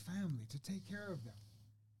for his family, to take care of them.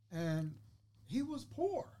 And he was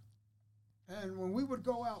poor. And when we would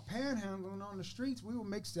go out panhandling on the streets, we would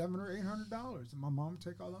make $700 or $800. And my mom would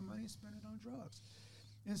take all that money and spend it on drugs.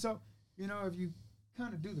 And so, if you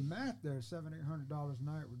kind of do the math there, $700, $800 a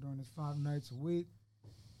night, we're doing this 5 nights a week.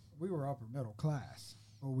 We were upper middle class,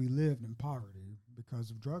 but we lived in poverty because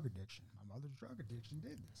of drug addiction. My mother's drug addiction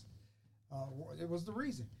did this. It was the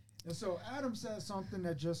reason. And so Adam said something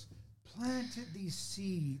that just planted these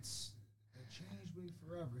seeds that changed me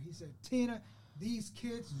forever. He said, "Tina, these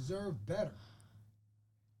kids deserve better.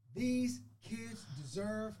 These kids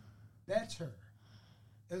deserve better."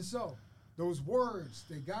 And so those words,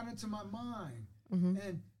 they got into my mind,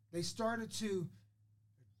 and they started to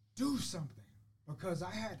do something, because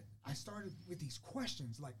I started with these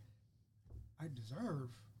questions like, I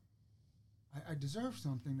deserve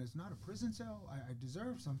something that's not a prison cell. I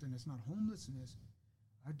deserve something that's not homelessness.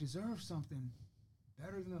 I deserve something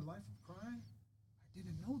better than a life of crime. I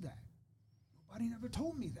didn't know that. Nobody never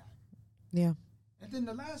told me that. Yeah. And then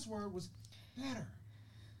the last word was better.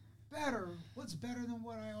 Better. What's better than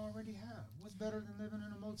what I already have? What's better than living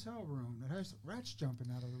in a motel room that has rats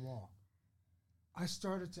jumping out of the wall? I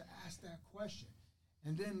started to ask that question.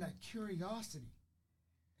 And then that curiosity,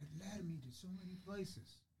 it led me to so many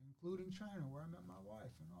places, including China, where I met my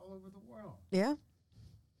wife, and all over the world. Yeah.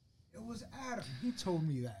 It was Adam. He told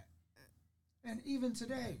me that. And even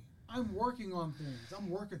today, I'm working on things.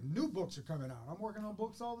 New books are coming out. I'm working on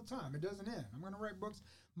books all the time. It doesn't end. I'm going to write books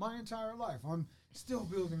my entire life. I'm still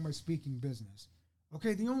building my speaking business.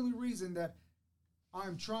 Okay, the only reason that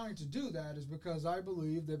I'm trying to do that is because I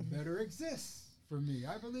believe that better exists for me.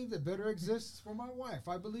 I believe that better exists for my wife.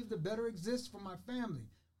 I believe that better exists for my family,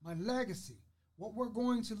 my legacy, what we're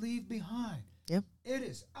going to leave behind. Yep. It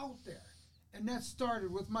is out there. And that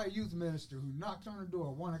started with my youth minister who knocked on the door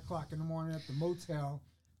at 1 o'clock in the morning at the motel,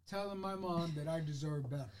 telling my mom that I deserve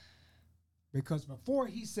better. Because before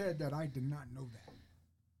he said that, I did not know that.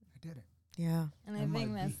 I did it. Yeah. And I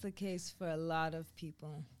think that's the case for a lot of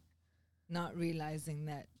people, not realizing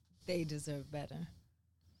that they deserve better.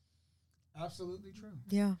 Absolutely true.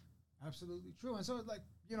 Yeah. Absolutely true. And so it's like,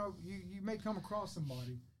 you may come across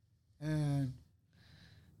somebody and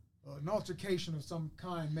an altercation of some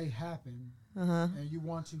kind may happen, and you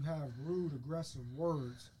want to have rude, aggressive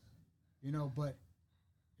words, you know, but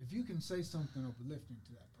if you can say something uplifting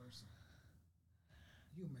to that person,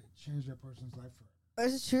 you may change that person's life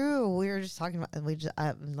forever. It's true. We were just talking about, in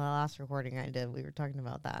the last recording I did, we were talking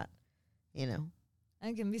about that, you know.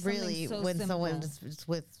 It can be something really so when simple. someone's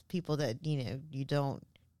with people that, you know, you don't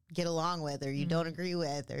get along with or you don't agree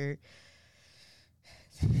with, or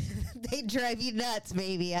they drive you nuts,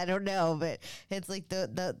 maybe. I don't know, but it's like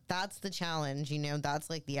that's the challenge, you know. That's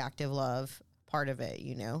like the active love part of it,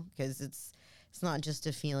 you know, because it's not just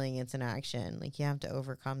a feeling, it's an action. Like you have to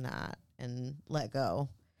overcome that and let go.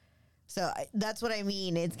 So that's what I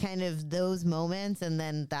mean. It's kind of those moments, and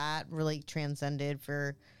then that really transcended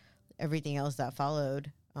for everything else that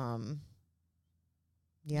followed.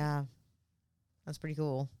 Yeah, that's pretty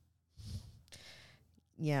cool.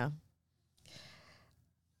 Yeah.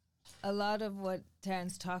 A lot of what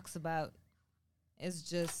Terrance talks about is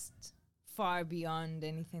just far beyond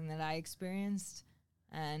anything that I experienced.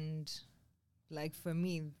 And like for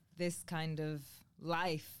me, this kind of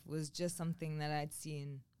life was just something that I'd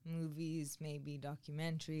seen movies, maybe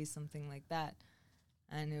documentaries, something like that.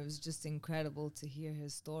 And it was just incredible to hear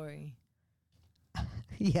his story.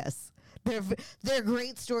 Yes. They're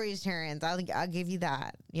great stories, Terrance. I'll give you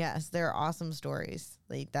that. Yes, they're awesome stories.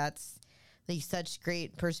 Like that's like such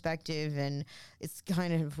great perspective, and it's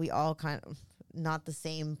kind of, we all kind of not the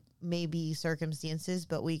same maybe circumstances,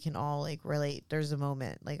 but we can all like relate. There's a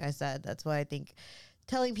moment, like I said, that's why I think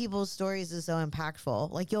telling people's stories is so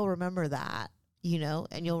impactful. Like you'll remember that, you know,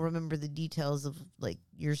 and you'll remember the details of like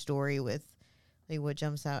your story with like what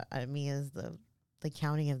jumps out at me is the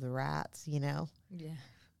counting of the rats, you know? Yeah.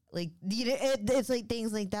 Like, you know, it's like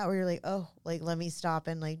things like that where you're like, oh, like, let me stop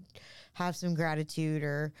and like have some gratitude,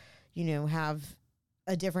 or, you know, have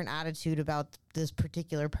a different attitude about this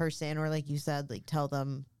particular person, or like you said, like tell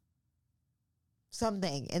them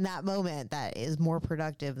something in that moment that is more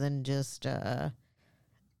productive than just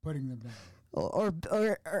putting them down. Or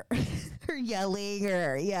yelling,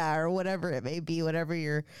 or whatever it may be, whatever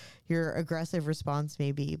your aggressive response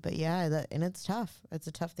may be. But yeah, and it's tough. It's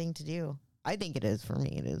a tough thing to do. I think it is for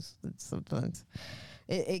me. It is. It's sometimes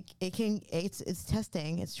it's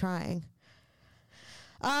testing. It's trying.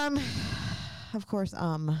 Of course.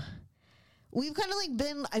 We've kind of like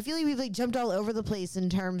been. I feel like we've like jumped all over the place in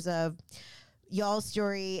terms of y'all's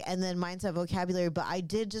story and then mindset, vocabulary. But I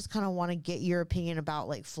did just kind of want to get your opinion about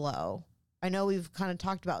like flow. I know we've kind of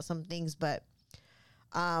talked about some things, but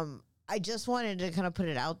I just wanted to kind of put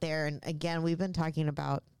it out there. And again, we've been talking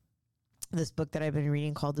about this book that I've been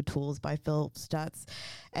reading called The Tools by Phil Stutz.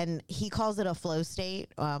 And he calls it a flow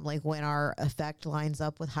state, like when our effect lines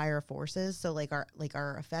up with higher forces. So like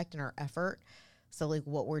our effect and our effort. So like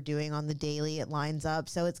what we're doing on the daily, it lines up.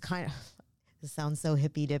 So it's kind of, it sounds so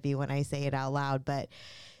hippy dippy when I say it out loud, but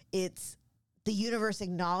it's the universe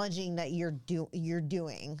acknowledging that you're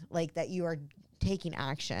doing, like that you are taking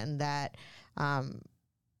action, that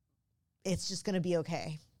it's just going to be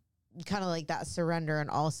okay. Kind of like that surrender,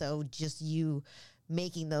 and also just you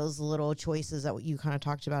making those little choices that you kind of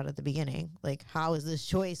talked about at the beginning. Like, how is this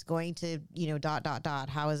choice going to, you know, ...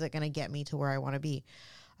 How is it going to get me to where I want to be?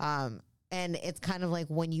 And it's kind of like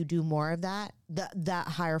when you do more of that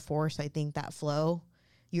higher force, I think that flow,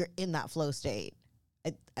 you're in that flow state.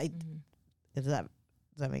 Does that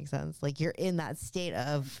make sense? Like you're in that state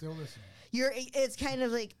of, Still listening. It's kind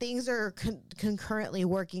of like things are concurrently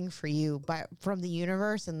working for you from the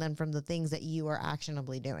universe, and then from the things that you are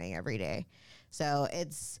actionably doing every day. So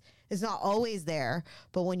it's not always there,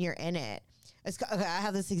 but when you're in it, okay, I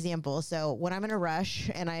have this example. So when I'm in a rush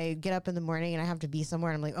and I get up in the morning and I have to be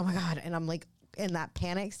somewhere and I'm like, oh my God. And I'm like in that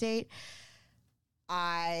panic state,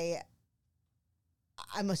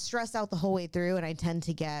 I'm stressed out the whole way through, and I tend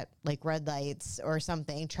to get like red lights or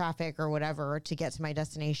something, traffic or whatever, to get to my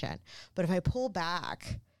destination. But if I pull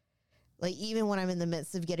back, like even when I'm in the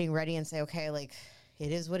midst of getting ready and say, okay, like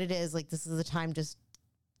it is what it is, like this is the time, just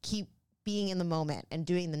keep being in the moment and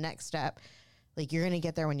doing the next step. Like you're going to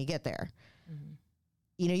get there when you get there. Mm-hmm.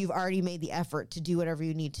 You know, you've already made the effort to do whatever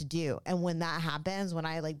you need to do. And when that happens, when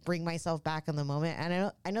I like bring myself back in the moment,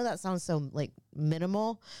 and I know that sounds so like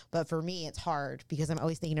minimal, but for me, it's hard because I'm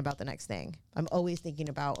always thinking about the next thing. I'm always thinking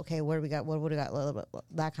about, okay, what do we got? What do we got?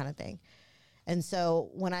 That kind of thing. And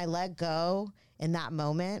so when I let go in that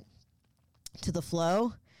moment to the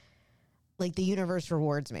flow, like the universe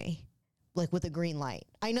rewards me. like with a green light.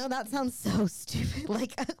 I know that sounds so stupid.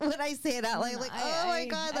 Like when I say it out, oh my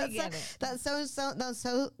God, that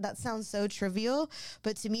sounds so trivial.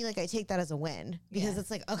 But to me, like I take that as a win because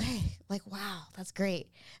it's like, okay, like, wow, that's great.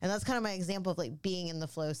 And that's kind of my example of like being in the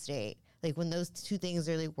flow state, like when those two things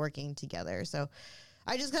are like working together. So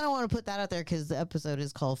I just kind of want to put that out there because the episode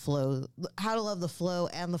is called Flow, How to Love the Flow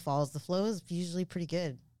and the Falls. The flow is usually pretty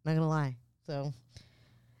good. Not going to lie. So.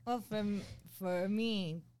 Well, for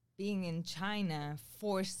me, being in China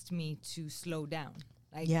forced me to slow down.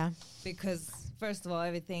 Like, because first of all,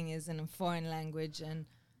 everything is in a foreign language and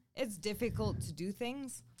it's difficult to do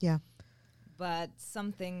things. Yeah. But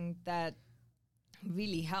something that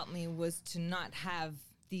really helped me was to not have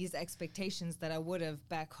these expectations that I would have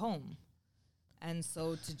back home. And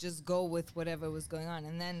so to just go with whatever was going on.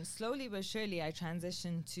 And then slowly but surely, I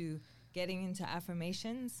transitioned to getting into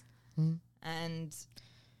affirmations. And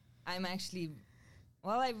I'm actually,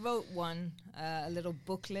 I wrote one, a little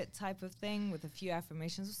booklet type of thing with a few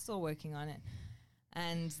affirmations. I'm still working on it.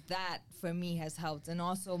 And that, for me, has helped. And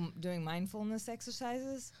also doing mindfulness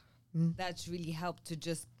exercises, that's really helped to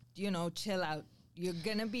just, chill out. You're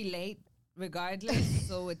going to be late regardless,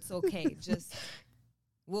 so it's okay. Just...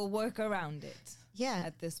 we'll work around it. Yeah.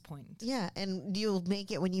 At this point. Yeah. And you'll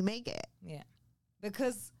make it when you make it. Yeah.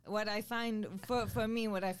 Because what I find, for me,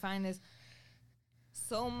 what I find is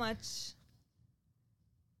so much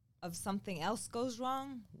of something else goes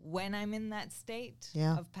wrong when I'm in that state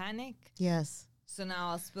of panic. Yes. So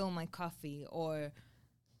now I'll spill my coffee or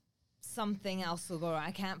something else will go wrong.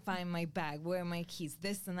 I can't find my bag. Where are my keys?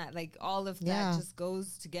 This and that. Like all of that just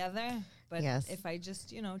goes together. But if I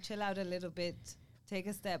just, chill out a little bit, take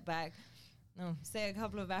a step back, say a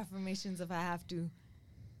couple of affirmations if I have to,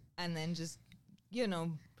 and then just,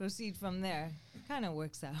 proceed from there. It kind of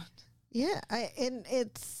works out. Yeah, and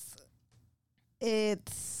it's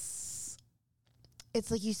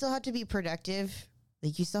like you still have to be productive.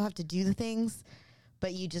 Like you still have to do the things,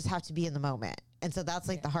 but you just have to be in the moment. And so that's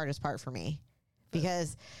like the hardest part for me.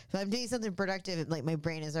 Because if I'm doing something productive, like my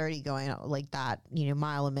brain is already going like that,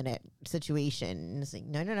 mile a minute situation. And it's like,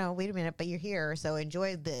 no, wait a minute, but you're here, so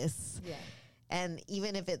enjoy this. Yeah. And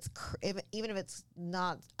even if it's even if it's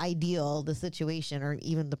not ideal, the situation or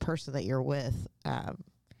even the person that you're with,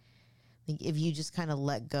 like if you just kind of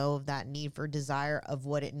let go of that need for desire of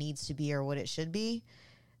what it needs to be or what it should be.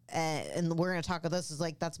 And we're going to talk about this is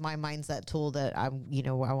like, that's my mindset tool that I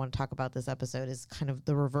want to talk about this episode is kind of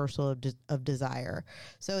the reversal of desire.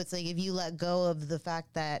 So it's like, if you let go of the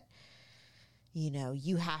fact that,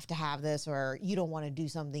 you have to have this or you don't want to do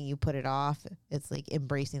something, you put it off. It's like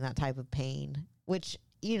embracing that type of pain, which,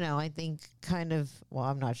 I think kind of,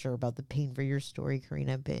 I'm not sure about the pain for your story,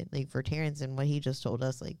 Kareena, but like for Terrance and what he just told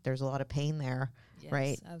us, like there's a lot of pain there. Yes,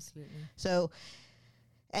 right? Absolutely. So,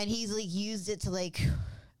 and he's like used it to like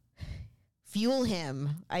fuel him,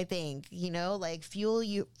 I think, like fuel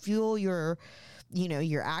your,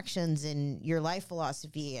 your actions and your life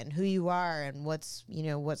philosophy and who you are and what's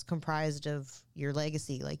comprised of your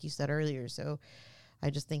legacy, like you said earlier. So I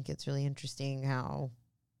just think it's really interesting how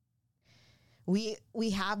we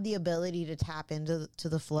have the ability to tap into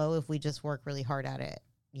the flow if we just work really hard at it.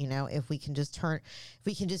 If we can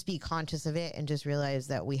just be conscious of it and just realize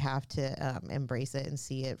that we have to embrace it and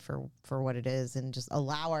see it for what it is and just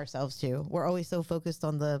allow ourselves to. We're always so focused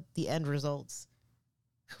on the end results.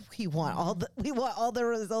 We want all the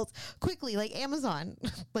results quickly, like Amazon,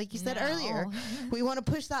 like you said earlier. We want to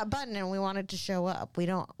push that button and we want it to show up. We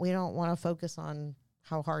don't want to focus on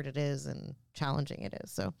how hard it is and challenging it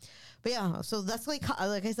is. So, but yeah, so that's like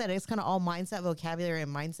I said, it's kind of all mindset vocabulary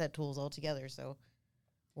and mindset tools all together. So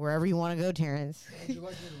wherever you want to go, Terrance. Would you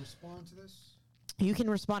like me to respond to this? You can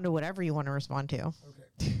respond to whatever you want to respond to.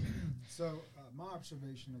 Okay. So my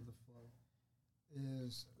observation of the flow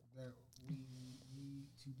is that we need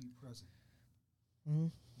to be present. Mm-hmm.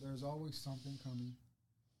 There's always something coming.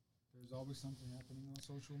 There's always something happening on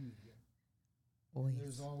social media.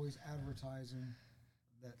 There's always advertising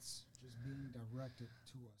that's just being directed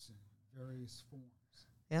to us in various forms.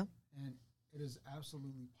 Yeah. And it is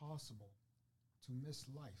absolutely possible to miss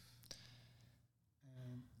life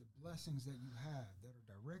and the blessings that you have that are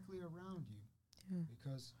directly around you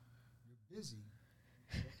because you're busy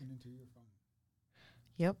looking into your phone.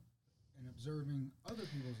 Yep. And observing other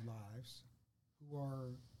people's lives who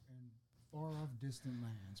are in far off distant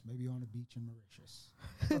lands, maybe on a beach in Mauritius.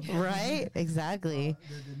 Right? Exactly.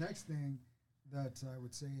 The next thing that I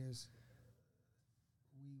would say is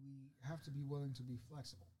we have to be willing to be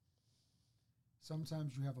flexible.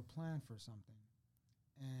 Sometimes you have a plan for something,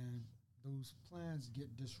 and those plans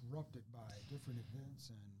get disrupted by different events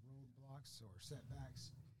and roadblocks or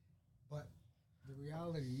setbacks. But the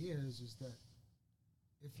reality is that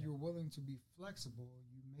if you're willing to be flexible,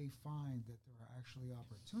 you may find that there are actually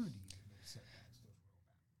opportunities in those setbacks,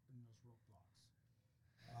 those roadblocks.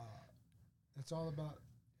 It's all about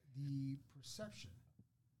the perception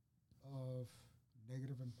of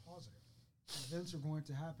negative and positive. Events are going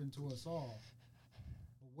to happen to us all,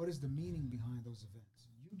 but what is the meaning behind those events?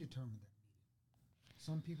 You determine that meaning.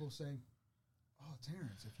 Some people say, oh,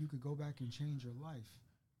 Terrance, if you could go back and change your life,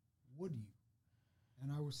 would you?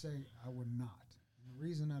 And I would say I would not. And the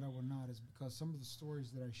reason that I would not is because some of the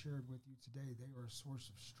stories that I shared with you today, they are a source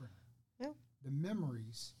of strength. Yeah. The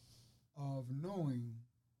memories of knowing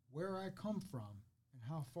where I come from and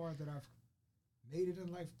how far that I've made it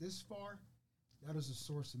in life this far, that is a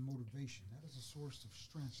source of motivation. That is a source of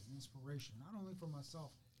strength and inspiration, not only for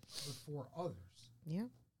myself, but for others. Yeah.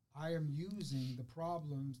 I am using the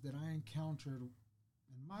problems that I encountered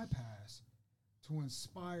in my past to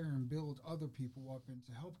inspire and build other people up and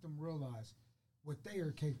to help them realize what they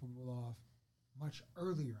are capable of much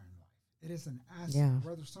earlier in life. It is an asset. Yeah.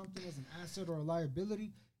 Whether something is an asset or a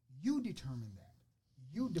liability, you determine that.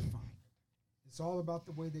 You define it. It's all about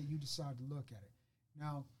the way that you decide to look at it.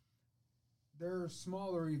 Now, there are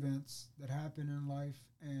smaller events that happen in life,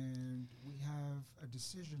 and we have a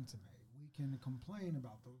decision to make. We can complain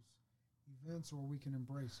about those events, or we can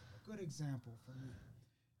embrace them. A good example for me,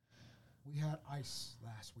 we had ice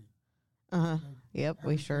last week. Uh-huh. Okay? Yep,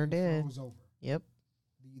 we sure did. Froze over. Yep.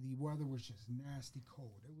 The weather was just nasty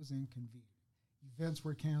cold. It was inconvenient. Events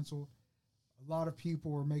were canceled. A lot of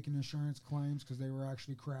people were making insurance claims because they were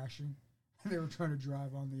actually crashing. They were trying to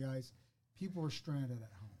drive on the ice. People were stranded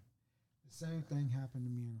at home. The same thing happened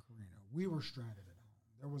to me and Kareena. We were stranded at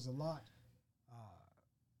home. There was a lot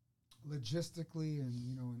logistically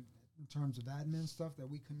and, in terms of admin stuff that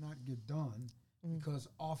we could not get done because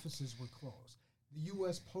offices were closed. The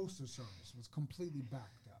U.S. Postal Service was completely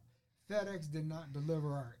backed up. FedEx did not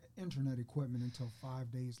deliver our internet equipment until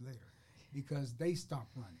 5 days later because they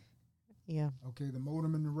stopped running. Yeah. Okay, the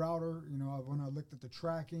modem and the router, when I looked at the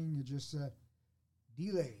tracking, it just said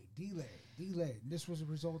delayed. This was a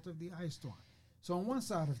result of the ice storm. So on one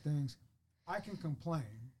side of things, I can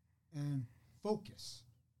complain and focus,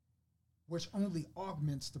 which only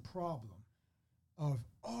augments the problem of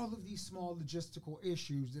all of these small logistical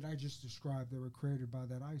issues that I just described that were created by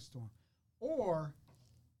that ice storm. Or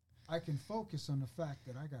I can focus on the fact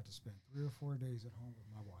that I got to spend 3 or 4 days at home with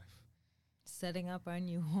my wife. Setting up our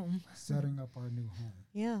new home. Setting up our new home.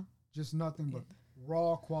 Yeah. Just nothing but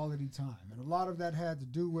raw quality time. And a lot of that had to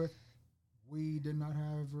do with we did not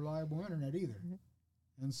have reliable internet either.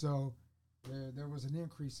 And so there was an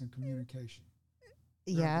increase in communication.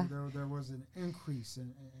 Yeah. There was an increase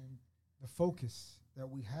in the focus that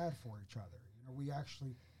we had for each other. We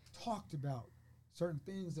actually talked about certain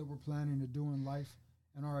things that we're planning to do in life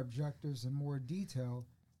and our objectives in more detail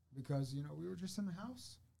because, we were just in the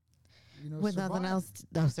house. With nothing else,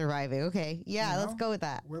 surviving. Okay, yeah, let's go with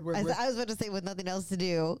that. I was about to say with nothing else to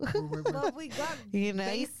do. Well, we got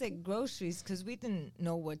basic groceries because we didn't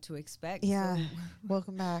know what to expect. Yeah, so.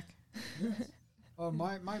 Welcome back. Yes.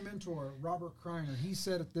 My mentor, Robert Kreiner, he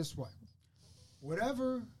said it this way.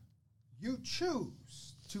 Whatever you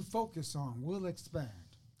choose to focus on will expand.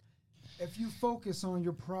 If you focus on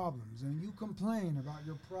your problems and you complain about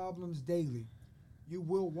your problems daily, you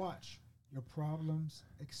will watch your problems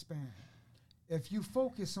expand. If you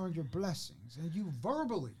focus on your blessings and you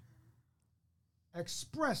verbally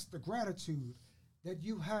express the gratitude that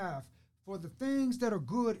you have for the things that are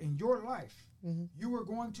good in your life, you are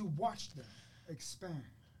going to watch them expand.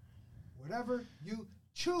 Whatever you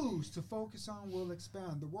choose to focus on will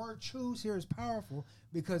expand. The word choose here is powerful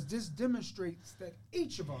because this demonstrates that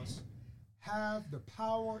each of us have the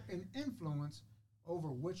power and influence over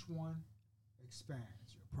which one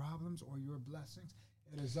expands. Your problems or your blessings,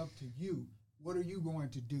 it is up to you. What are you going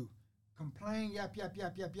to do? Complain, yap, yap,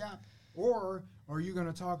 yap, yap, yap? Or are you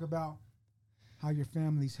going to talk about how your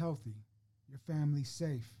family's healthy, your family's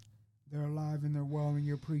safe, they're alive and they're well and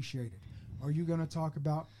you're appreciated? Are you going to talk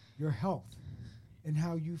about your health and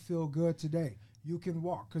how you feel good today? You can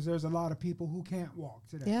walk because there's a lot of people who can't walk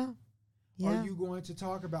today. Yeah. Are you going to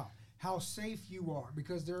talk about how safe you are?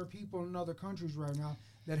 Because there are people in other countries right now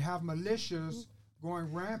that have militias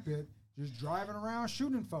going rampant, just driving around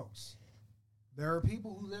shooting folks. There are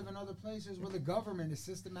people who live in other places where the government is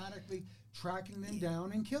systematically tracking them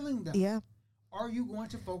down and killing them. Yeah. Are you going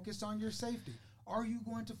to focus on your safety? Are you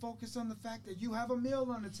going to focus on the fact that you have a meal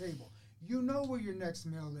on the table? You know where your next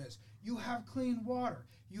meal is. You have clean water.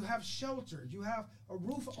 You have shelter. You have a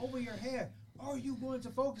roof over your head. Are you going to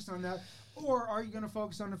focus on that? Or are you going to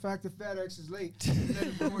focus on the fact that FedEx is late? And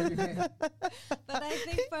then ruin your day? But I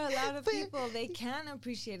think for a lot of people, they can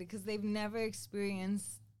appreciate it because they've never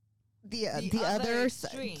experienced the other other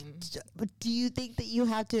extreme. But do you think that you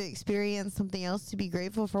have to experience something else to be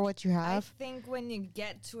grateful for what you have? I think when you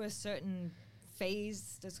get to a certain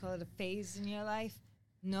phase, let's call it a phase in your life,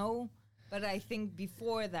 no. But I think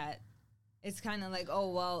before that, it's kind of like,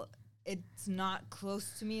 oh, well, it's not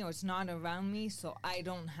close to me or it's not around me, so I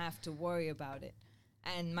don't have to worry about it.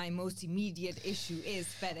 And my most immediate issue is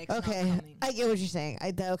FedEx not coming. I get what you're saying.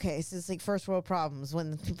 Okay, so it's like first world problems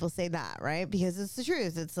when people say that, right? Because it's the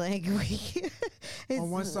truth. It's like on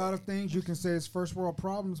one side of things, you can say it's first world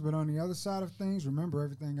problems, but on the other side of things, remember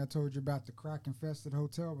everything I told you about the crack-infested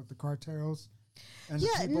hotel with the cartels and the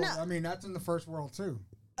people. I mean, that's in the first world too.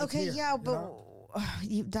 It's okay, here, yeah, but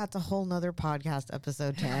that's a whole nother podcast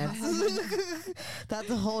episode, Terrance. That's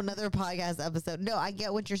a whole nother podcast episode. No, I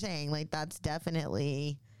get what you're saying. Like, that's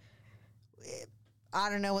definitely, I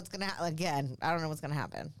don't know what's going to happen. Again, I don't know what's going to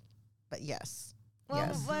happen. But yes. Well,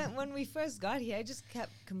 yes. when we first got here, I just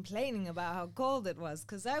kept complaining about how cold it was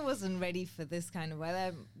because I wasn't ready for this kind of weather.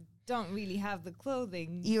 I don't really have the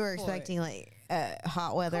clothing. You were expecting, like,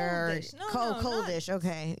 hot weather. Coldish. No, coldish.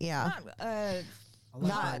 Okay, yeah.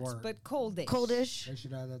 Not but coldish. Coldish. They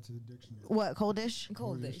should add that to the dictionary. What, coldish?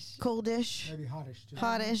 Coldish. Coldish. Maybe hottish too.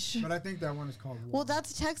 Hottish. But I think that one is called warm. Well,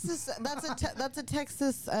 that's Texas. That's a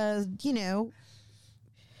Texas.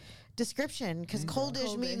 Description because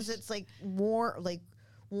coldish means it's like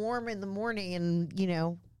warm in the morning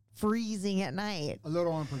and freezing at night. A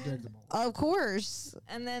little unpredictable. Of course.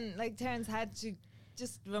 And then like Terrance had to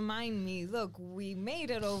just remind me, look, we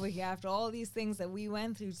made it over here after all these things that we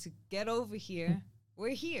went through to get over here.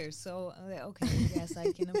 We're here. So, okay, yes,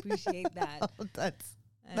 I can appreciate that. Oh,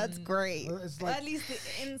 that's great. It's like, at least the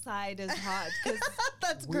inside is hot.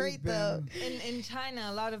 That's great, though. In China,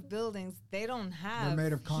 a lot of buildings, they don't have they're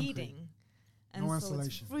made of concrete. heating. And No so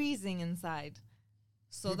insulation. it's freezing inside.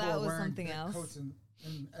 So people that are was wearing something thick else. coats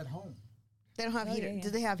at home. They don't have Oh, heaters. yeah. Do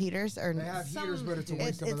they have heaters or They have heaters, but it's a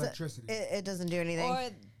waste of electricity. It doesn't do anything. Or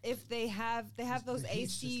if they have those the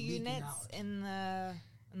heat's AC just leaking units out.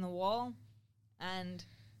 in the wall, and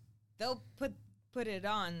they'll put it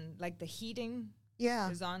on like the heating yeah.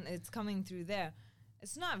 is on. It's coming through there.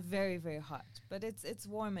 It's not very very hot, but it's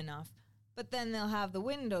warm enough. But then they'll have the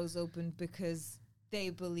windows open because they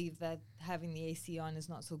believe that having the AC on is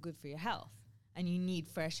not so good for your health, and you need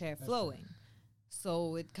fresh air flowing.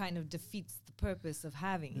 So it kind of defeats the purpose of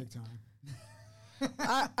having Big it. time.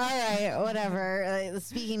 All right, whatever.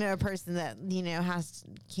 Speaking to a person that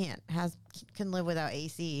can live without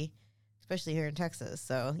AC, especially here in Texas.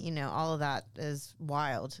 So all of that is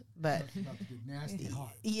wild. But It's about to get nasty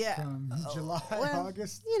hot. yeah, From July, well,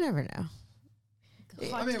 August. you never know.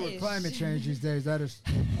 I mean, with Hot-ish. climate change these days, that is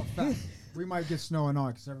a fact. We might get snow and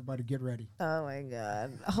ice. Everybody get ready. Oh my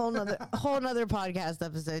God. A whole nother podcast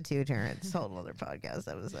episode too, Terrance. Whole nother podcast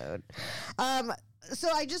episode. So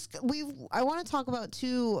I want to talk about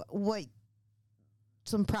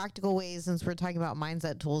some practical ways, since we're talking about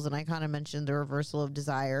mindset tools, and I kind of mentioned the reversal of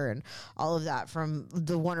desire and all of that from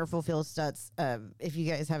the wonderful Phil Stutz. If you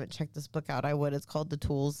guys haven't checked this book out, I would. It's called The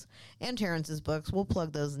Tools, and Terrance's books. We'll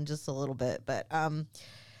plug those in just a little bit, but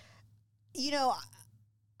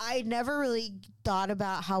I never really thought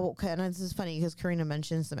about how, and this is funny because Kareena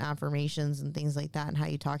mentioned some affirmations and things like that and how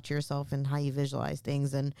you talk to yourself and how you visualize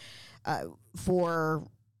things. And for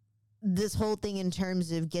this whole thing in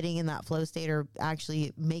terms of getting in that flow state or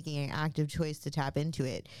actually making an active choice to tap into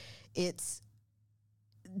it, it's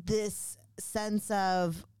this sense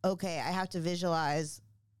of, okay, I have to visualize,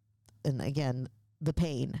 and again, the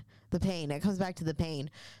pain. It comes back to the pain.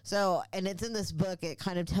 So, and it's in this book, it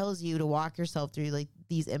kind of tells you to walk yourself through like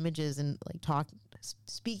these images and like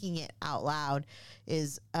speaking it out loud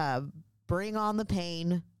is bring on the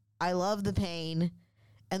pain. I love the pain,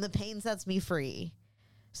 and the pain sets me free.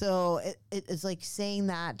 So it's like saying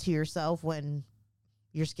that to yourself when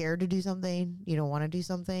you're scared to do something, you don't want to do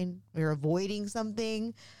something, you're avoiding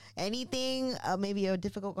something, anything, maybe a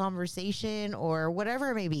difficult conversation or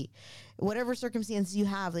whatever it may be, whatever circumstances you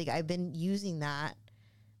have. Like, I've been using that,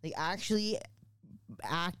 like actually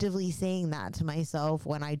actively saying that to myself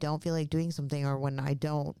when I don't feel like doing something, or when I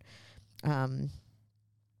don't, when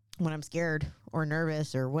I'm scared or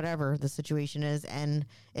nervous or whatever the situation is. And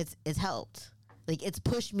it's helped. Like, it's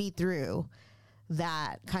pushed me through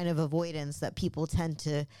that kind of avoidance that people tend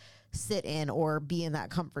to sit in or be in that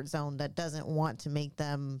comfort zone that doesn't want to make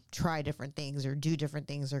them try different things or do different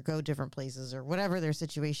things or go different places or whatever their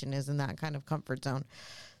situation is in that kind of comfort zone.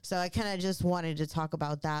 So I kind of just wanted to talk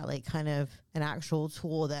about that, like kind of an actual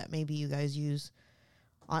tool that maybe you guys use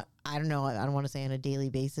on, I don't know, I don't want to say on a daily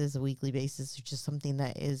basis, a weekly basis, or just something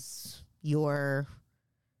that is your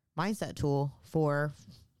mindset tool for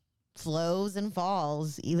flows and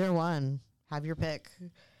falls. Either one. Have your pick.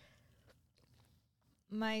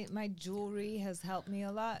 My jewelry has helped me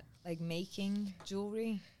a lot, like making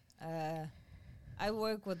jewelry. I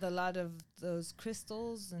work with a lot of those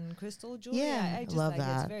crystals and crystal jewelry. Yeah, I just love like it.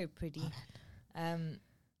 that. It's very pretty. And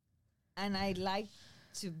I like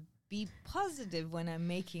to be positive when I'm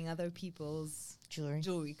making other people's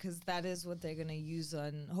jewelry, because that is what they're going to use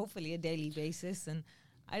on hopefully a daily basis. And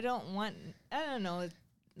I don't know,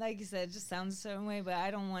 like you said, it just sounds a certain way, but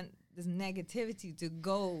I don't want this negativity to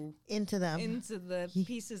go into them, into the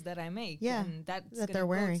pieces that I make. Yeah, and that's that gonna they're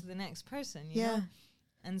wearing go to the next person. You know?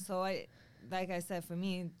 And so like I said, for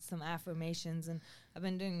me, some affirmations, and I've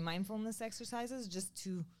been doing mindfulness exercises just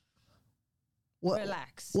to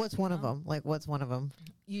relax. What's one of them? Like, what's one of them?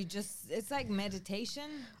 It's like meditation.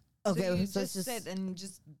 Okay, so you so just sit and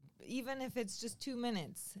just, even if it's just 2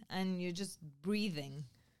 minutes, and you're just breathing,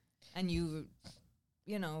 and you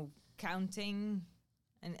know, counting,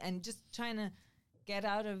 and just trying to get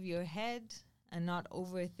out of your head and not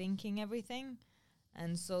overthinking everything.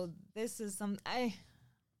 And so this is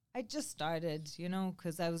I just started, you know,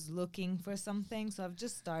 because I was looking for something. So I've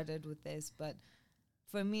just started with this. But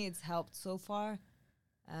for me, it's helped so far.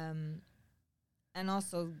 And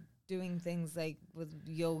also doing things like with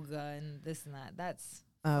yoga and this and that. That's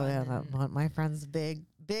my friend's big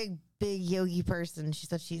yogi person. She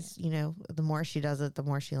said she's, you know, the more she does it, the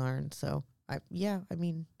more she learns. So I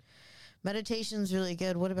mean, meditation's really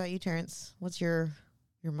good. What about you, Terrance? What's your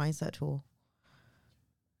mindset tool?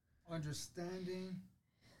 Understanding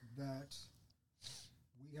that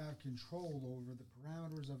we have control over the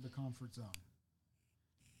parameters of the comfort zone.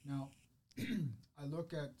 Now, I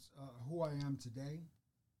look at who I am today,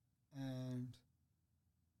 and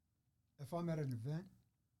if I'm at an event,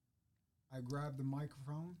 I grab the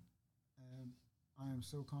microphone, and I am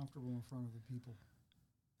so comfortable in front of the people.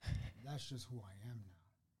 That's just who I am now.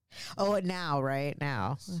 Oh, now, right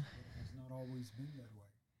now. It has not always been that way.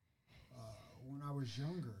 When I was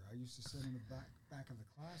younger, I used to sit in the back of the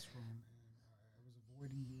classroom, and I was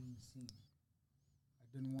avoiding being seen. I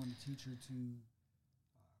didn't want the teacher to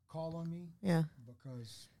call on me,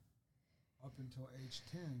 because up until age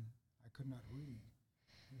 10, I could not read.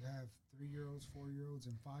 You have 3-year-olds, 4-year-olds,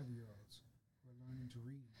 and 5-year-olds who are learning to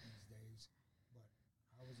read these days, but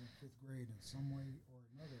I was in 5th grade. In some way or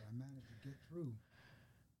another, I managed to get through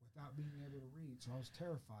without being able to read, so I was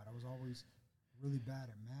terrified. I was always really bad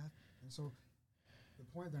at math, and so the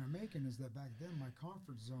point that I'm making is that back then my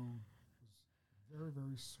comfort zone was very,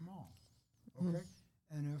 very small, okay?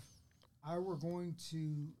 And if I were going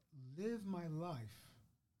to live my life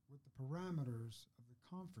with the parameters of the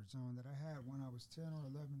comfort zone that I had when I was 10 or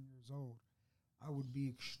 11 years old, I would be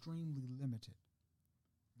extremely limited.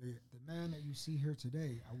 The man that you see here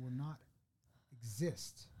today, I will not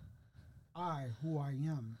exist. I, who I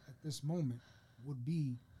am at this moment, would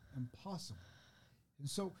be impossible. And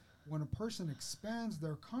so when a person expands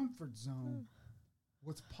their comfort zone,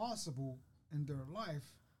 what's possible in their life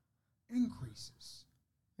increases.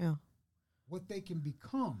 Yeah. What they can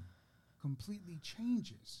become completely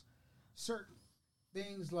changes. Certain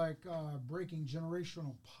things like breaking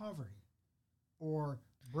generational poverty or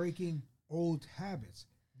breaking old habits,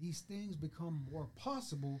 these things become more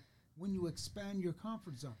possible when you expand your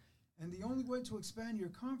comfort zone. And the only way to expand your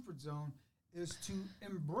comfort zone is to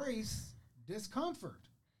embrace discomfort,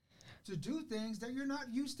 to do things that you're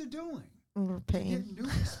not used to doing, to get new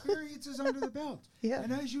experiences under the belt. Yeah.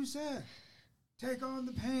 And as you said, take on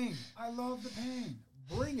the pain. I love the pain.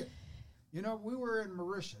 Bring it. You know, we were in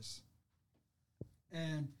Mauritius,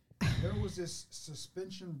 and there was this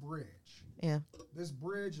suspension bridge. Yeah. This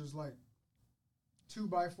bridge is like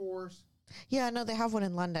 2x4s. Yeah, no, they have one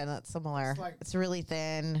in London that's similar. It's really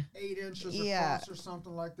thin. 8 inches across or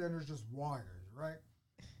something like that. And there's just wires, right?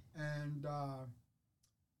 And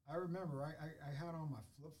I remember I had on my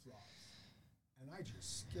flip-flops, and I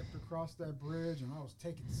just skipped across that bridge, and I was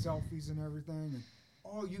taking selfies and everything. And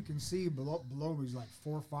all you can see below me is like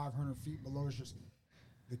 400 or 500 feet below is just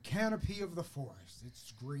the canopy of the forest.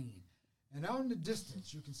 It's green. And out in the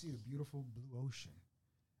distance, you can see the beautiful blue ocean.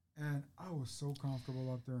 And I was so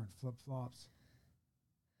comfortable up there in flip-flops.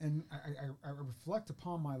 And I reflect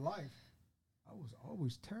upon my life. I was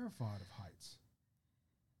always terrified of heights.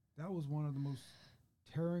 That was one of the most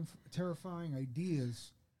terrifying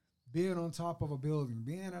ideas, being on top of a building,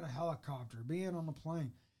 being in a helicopter, being on a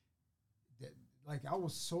plane. like I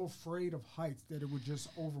was so afraid of heights that it would just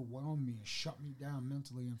overwhelm me and shut me down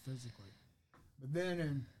mentally and physically. But then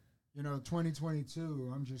in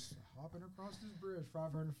 2022, I'm just hopping across this bridge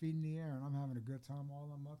 500 feet in the air, and I'm having a good time while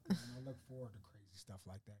I'm up there, and I look forward to crazy stuff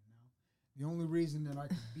like that now. The only reason that I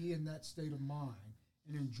could be in that state of mind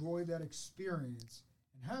and enjoy that experience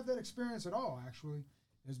and have that experience at all, actually,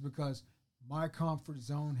 is because my comfort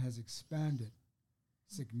zone has expanded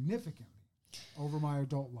significantly over my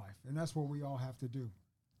adult life, and that's what we all have to do.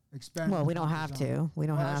 Expand. Well, we don't have to. We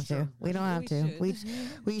don't have to. We don't have to.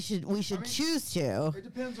 We should choose to. It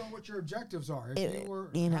depends on what your objectives are. If you were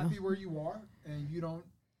happy where you are and you don't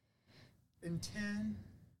intend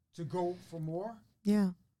to go for more,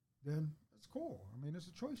 then that's cool. I mean, it's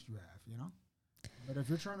a choice you have, But if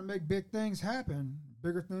you're trying to make big things happen,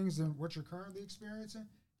 bigger things than what you're currently experiencing,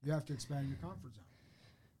 you have to expand your comfort zone.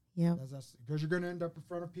 Yeah. Because you're going to end up in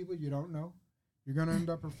front of people you don't know. You're going to end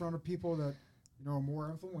up in front of people that are more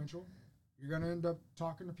influential. You're going to end up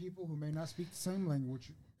talking to people who may not speak the same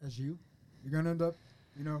language as you. You're going to end up,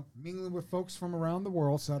 mingling with folks from around the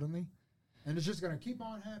world suddenly. And it's just going to keep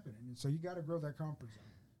on happening. And so you got to grow that comfort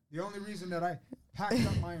zone. The only reason that I packed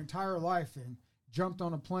up my entire life and jumped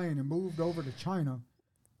on a plane and moved over to China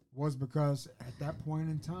was because at that point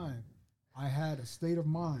in time, I had a state of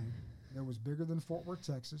mind that was bigger than Fort Worth,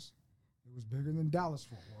 Texas. It was bigger than Dallas,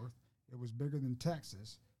 Fort Worth. It was bigger than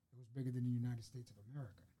Texas. It was bigger than the United States of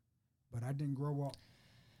America. But I didn't grow up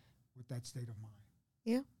with that state of mind.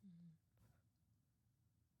 Yeah.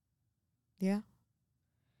 Yeah.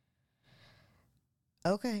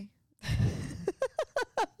 Okay.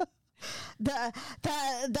 that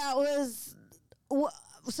was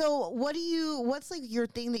so what's like your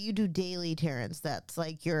thing that you do daily, Terrance, that's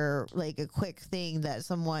like your like a quick thing that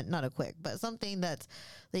somewhat not a quick but something that's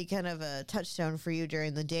like kind of a touchstone for you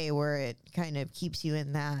during the day where it kind of keeps you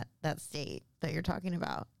in that state that you're talking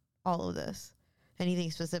about? All of this,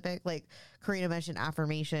 anything specific? Like Kareena mentioned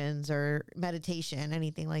affirmations or meditation,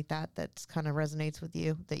 anything like that that's kind of resonates with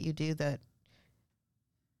you that you do that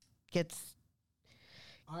gets.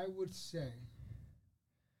 I would say,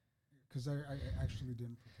 because I actually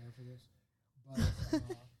didn't prepare for this,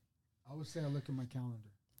 but I would say I look at my calendar.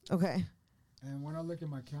 Okay. And when I look at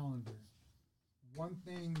my calendar, one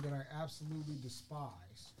thing that I absolutely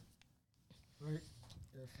despise, right?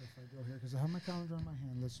 If I go here, because I have my calendar in my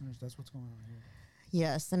hand, listeners, that's what's going on here.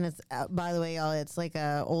 Yes, and it's by the way, y'all, it's like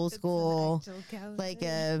a old school, like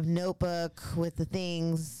a notebook with the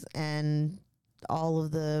things and all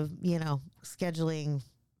of the scheduling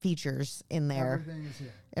features in there. Everything is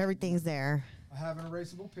here. Everything's there. I have an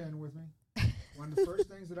erasable pen with me. One of the first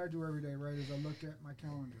things that I do every day, right, is I look at my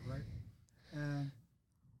calendar, right, and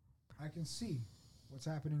I can see what's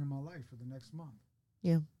happening in my life for the next month.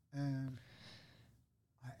 Yeah. And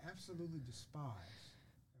I absolutely despise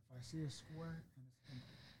if I see a square and it's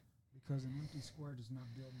empty, because an empty square does not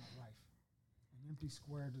build my life. An empty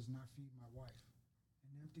square does not feed my wife.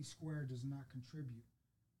 An empty square does not contribute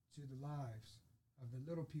to the lives of the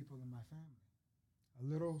little people in my family.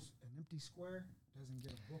 An empty square doesn't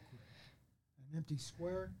get a book read. An empty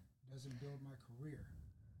square doesn't build my career.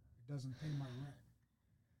 It doesn't pay my rent.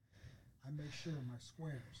 I make sure my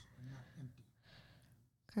squares are not empty.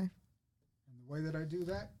 Okay. And the way that I do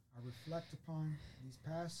that, I reflect upon these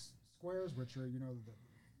past squares, which are,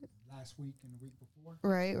 the last week and the week before.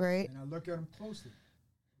 Right. And I look at them closely.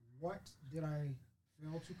 What did I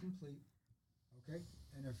fail to complete? Okay.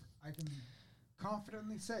 And if I can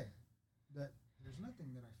confidently say that there's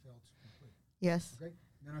nothing that I failed to complete. Yes. Okay.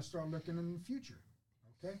 Then I start looking in the future.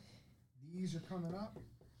 Okay. These are coming up.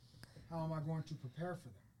 How am I going to prepare for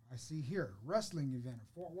them? I see here, wrestling event in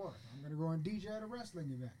Fort Worth. I'm going to go and DJ at a wrestling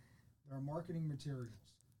event. There are marketing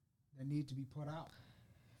materials that need to be put out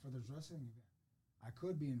for this wrestling event. I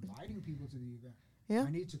could be inviting people to the event. Yeah.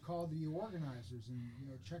 I need to call the organizers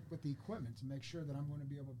and check with the equipment to make sure that I'm going to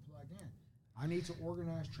be able to plug in. I need to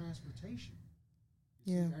organize transportation.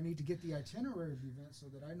 See, I need to get the itinerary of the event so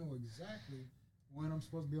that I know exactly when I'm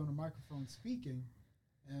supposed to be on the microphone speaking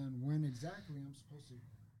and when exactly I'm supposed to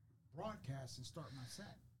broadcast and start my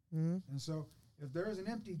set. Mm-hmm. And so if there is an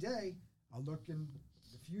empty day, I look in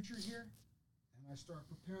the future here and I start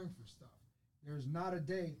preparing for stuff. There's not a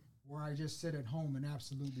day where I just sit at home and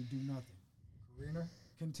absolutely do nothing. Kareena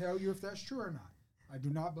can tell you if that's true or not. I do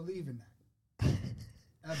not believe in that.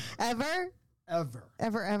 Ever?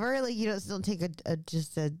 Like you don't take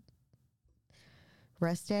just a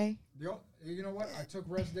rest day? You know what? I took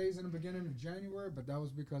rest days in the beginning of January, but that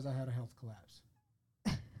was because I had a health collapse.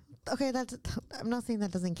 okay, I'm not saying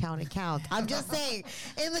that doesn't count. It counts. I'm just saying,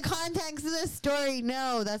 in the context of this story,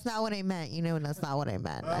 no, that's not what I meant. You know, that's not what I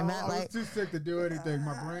meant. I meant I was too sick to do anything.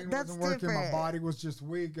 My brain wasn't working. Different. My body was just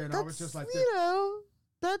weak, and I was just like, you know,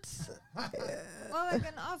 that's. Well, like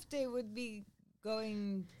an off day would be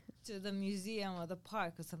going to the museum or the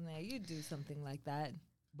park or something. You do something like that.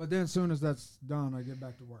 But then, as soon as that's done, I get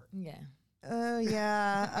back to work. Yeah. Oh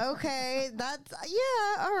yeah. Okay. That's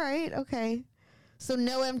yeah. All right. Okay. So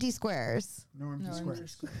no empty squares. No empty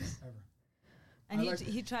squares ever. And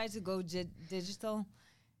he tried to go digital.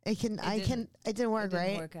 It didn't work,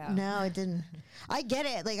 right? Work out. No, it didn't. I get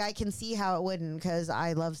it. Like I can see how it wouldn't because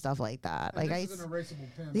I love stuff like that. And this is an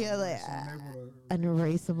erasable pen. Yeah, like an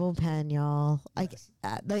erasable pen, y'all. Yes.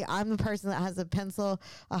 I'm the person that has a pencil,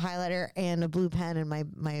 a highlighter, and a blue pen in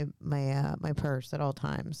my purse at all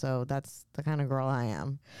times. So that's the kind of girl I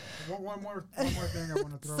am. One more thing I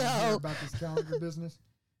want to throw in here about this calendar business.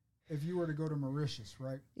 If you were to go to Mauritius,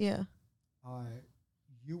 right? Yeah.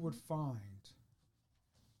 You would find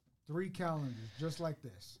 3 calendars just like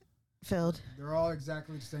this. Filled. They're all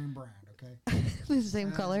exactly the same brand, okay? The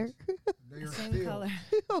same color. They are Same filled. color.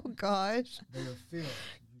 Oh gosh. They are filled.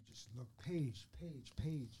 You just look page.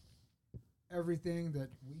 Everything that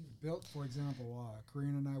we've built, for example,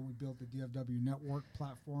 Kareena and I, we built the DFW network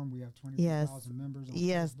platform. We have 24,000 members on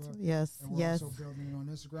Facebook. Yes. And we're also building it on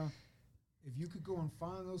Instagram. If you could go and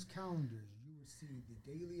find those calendars, you would see the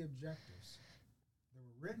daily objectives that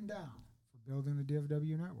were written down for building the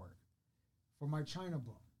DFW network. For my China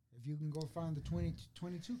book, if you can go find the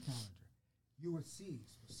 2022 calendar, you would see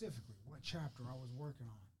specifically what chapter I was working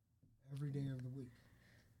on every day of the week.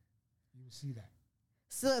 You would see that.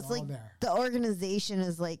 So it's like there. The organization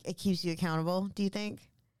is like it keeps you accountable. Do you think?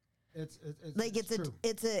 It's true.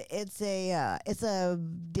 It's a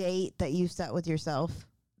date that you set with yourself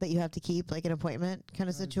that you have to keep, like an appointment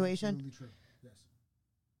kind of situation. Absolutely true. Yes.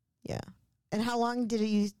 Yeah. And how long did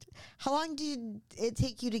it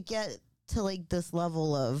take you to get to like this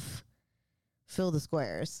level of fill the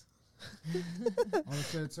squares? I would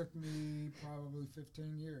say it took me probably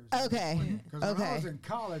 15 years. Okay. Because when I was in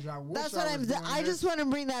college, I wish that's what I was doing I just want to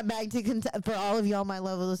bring that back to for all of y'all, my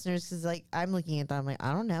lovely listeners, because like I'm looking at that, I'm like,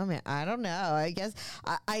 I don't know, man. I don't know. I guess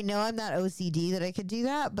I know I'm not OCD that I could do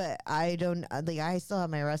that, but I don't. Like I still have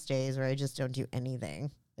my rest days where I just don't do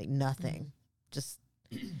anything, like nothing, just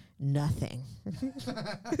nothing.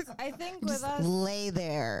 I think with just us, lay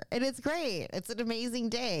there, and it's great. It's an amazing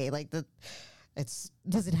day. Like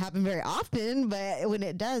doesn't happen very often, but when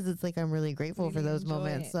it does, it's like I'm really grateful for those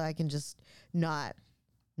moments. So I can just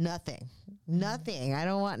nothing. I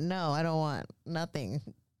don't want nothing.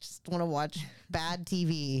 Just want to watch bad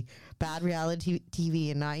TV, bad reality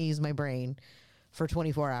TV, and not use my brain for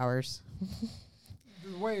 24 hours.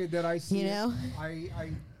 The way that I see it,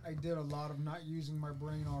 I did a lot of not using my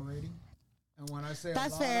brain already. And when I say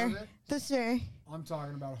that's a lot fair. of it, that's fair. I'm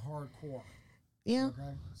talking about hardcore. Yeah.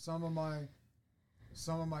 Okay. Some of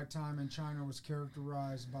my time in China was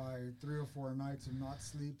characterized by 3 or 4 nights of not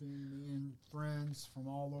sleeping, me and friends from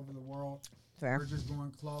all over the world. Fair. We're just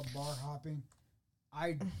going club, bar hopping.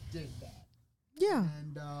 I did that. Yeah.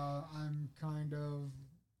 And I'm kind of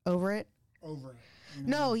over it. You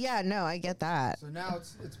know? No, I get that. So now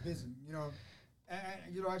it's busy, you know.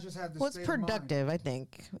 And I just had this. What's productive? I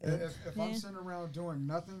think. If I'm sitting around doing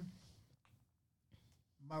nothing,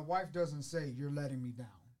 my wife doesn't say you're letting me down.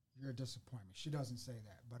 You're a disappointment. She doesn't say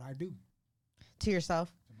that, but I do. To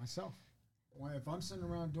yourself? To myself. If I'm sitting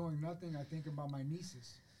around doing nothing, I think about my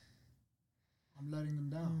nieces. I'm letting them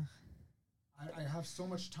down. I have so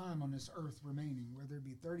much time on this earth remaining, whether it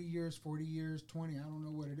be 30 years, 40 years, 20, I don't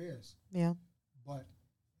know what it is. Yeah. But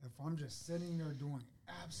if I'm just sitting there doing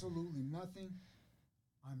absolutely nothing,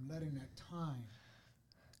 I'm letting that time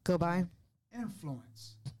go by.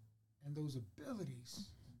 Influence and those abilities.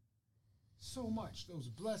 So much, those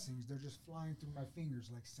blessings, they're just flying through my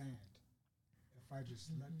fingers like sand. If I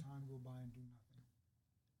just let time go by and do nothing.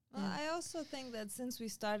 Well, I also think that since we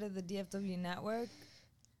started the DFW network,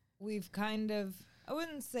 we've kind of, I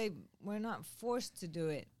wouldn't say we're not forced to do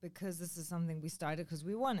it because this is something we started because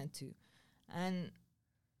we wanted to. And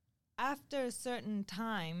after a certain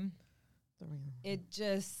time, it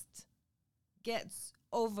just gets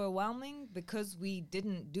overwhelming because we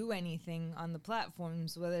didn't do anything on the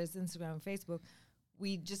platforms, whether it's Instagram or Facebook.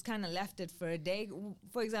 We just kind of left it for a day.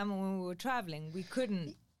 For example, when we were traveling, we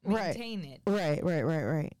couldn't maintain it.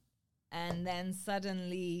 Right. And then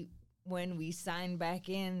suddenly when we sign back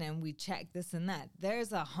in and we check this and that,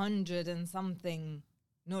 there's 100 and something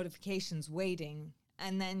notifications waiting.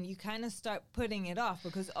 And then you kind of start putting it off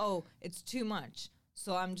because, it's too much.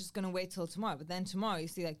 So I'm just going to wait till tomorrow. But then tomorrow you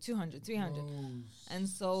see like 200, 300. And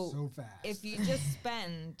so fast. If you just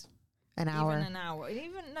spend an hour,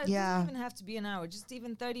 it doesn't even have to be an hour, just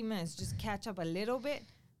even 30 minutes, just catch up a little bit.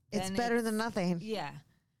 It's better than nothing. Yeah.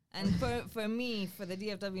 And for me, for the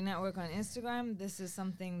DFW Network on Instagram, this is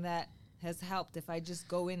something that has helped. If I just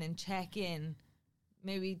go in and check in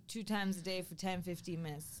maybe 2 times a day for 10, 15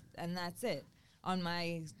 minutes, and that's it on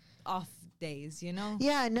my off days, you know?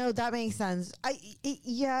 Yeah, no, that makes sense.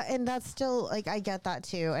 Yeah, and that's still, like, I get that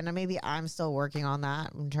too. And maybe I'm still working on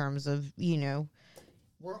that in terms of,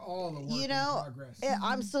 we're all a work in progress.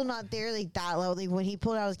 I'm still not there like that low. Like when he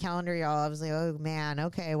pulled out his calendar, y'all, I was like, oh man,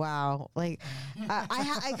 okay, wow. Like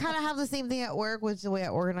I kind of have the same thing at work with the way I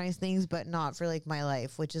organize things, but not for like my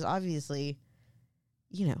life, which is obviously,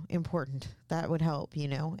 important. That would help,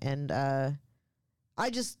 and I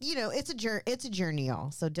just, it's a journey,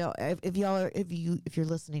 y'all. So don't, if you're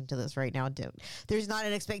listening to this right now, there's not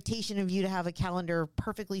an expectation of you to have a calendar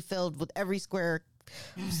perfectly filled with every square,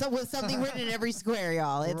 with something written in every square,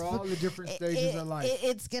 y'all. It's all the different stages of life.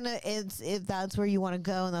 If that's where you want to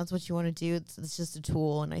go and that's what you want to do, it's just a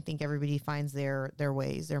tool. And I think everybody finds their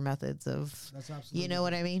ways, their methods of, that's absolutely, you know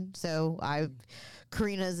what I mean? So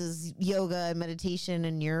Kareena's is yoga and meditation,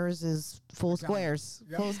 and yours is full squares,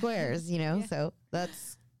 so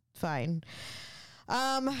that's fine.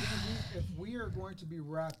 If we are going to be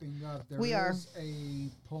wrapping up, there is a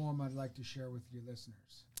poem I'd like to share with your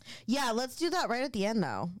listeners. Yeah, let's do that right at the end,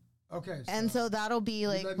 though. Okay. And so that'll be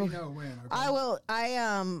like, let me know when. Okay? I will.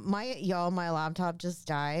 My laptop just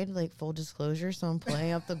died. Like full disclosure, so I'm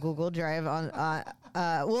pulling up the Google Drive on.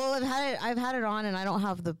 Well, I've had it on, and I don't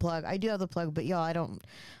have the plug. I do have the plug, but y'all, I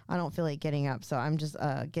don't feel like getting up, so I'm just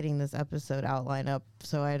getting this episode outline up,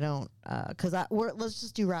 so I don't. Let's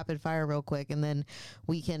just do rapid fire real quick, and then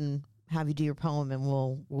we can have you do your poem, and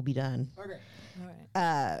we'll be done. Okay. All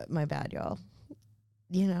right. My bad, y'all.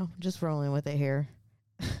 Just rolling with it here.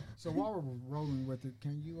 So while we're rolling with it,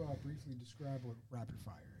 can you briefly describe what rapid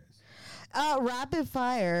fire is? Rapid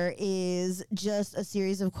fire is just a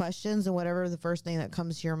series of questions, and whatever the first thing that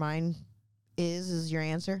comes to your mind is your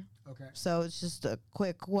answer. Okay. So it's just a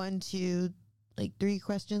quick 1, 2, 3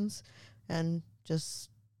 questions, and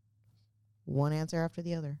just one answer after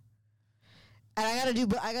the other. And I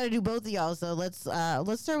gotta do both of y'all. So let's start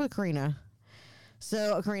with Kareena.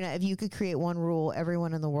 So, Kareena, if you could create one rule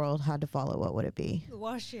everyone in the world had to follow, what would it be?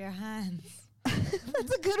 Wash your hands.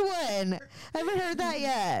 That's a good one. I haven't heard that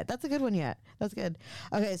yet. That's a good one yet. That's good.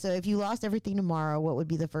 Okay, so if you lost everything tomorrow, what would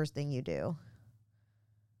be the first thing you do?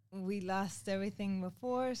 We lost everything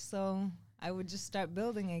before, so I would just start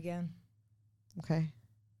building again. Okay.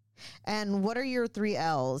 And what are your 3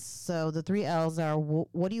 L's? So the 3 L's are,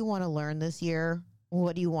 what do you want to learn this year?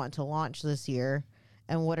 What do you want to launch this year?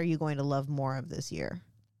 And what are you going to love more of this year?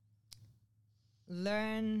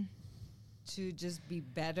 Learn to just be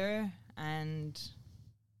better and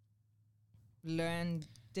learn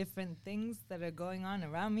different things that are going on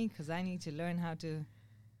around me, because I need to learn how to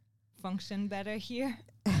function better here.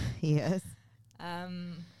 Yes.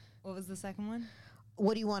 What was the second one?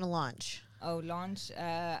 What do you want to launch? Launch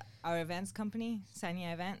our events company,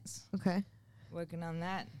 Sanya Events. Okay. Working on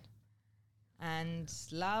that. And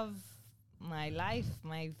love my life,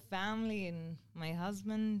 my family, and my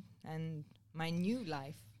husband, and my new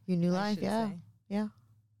life. Your new life, yeah. Say. Yeah.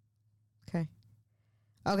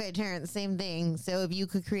 Okay, Terrance, same thing. So if you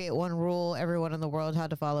could create one rule everyone in the world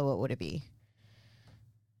had to follow, what would it be?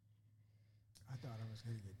 I thought I was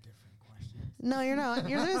going to get different questions. No, you're not.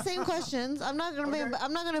 You're the same questions. I'm not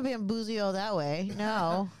going to bamboozle you all that way.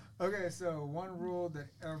 No. Okay, so one rule that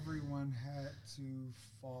everyone had to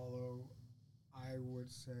follow, I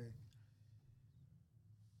would say,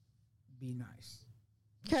 be nice.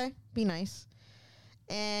 Okay, be nice.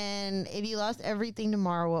 And if you lost everything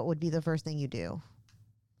tomorrow, what would be the first thing you do?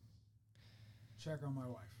 Check on my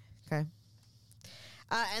wife. Okay.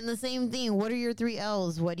 And the same thing, what are your 3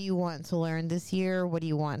 L's? What do you want to learn this year? What do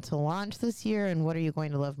you want to launch this year? And what are you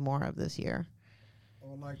going to love more of this year? I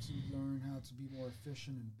would like to learn how to be more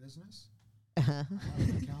efficient in business. Uh-huh. I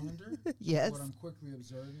have a calendar. Yes. What I'm quickly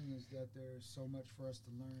observing is that there's so much for us to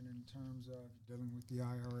learn in terms of dealing with the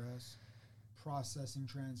IRS, processing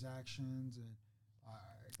transactions, and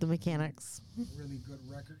the mechanics. Really good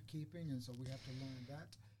record keeping, and so we have to learn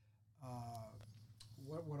that.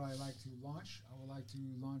 What would I like to launch? I would like to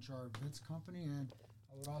launch our events company, and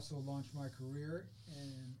I would also launch my career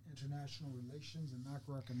in international relations and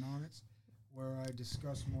macroeconomics, where I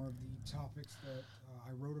discuss more of the topics that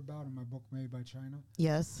I wrote about in my book, Made by China.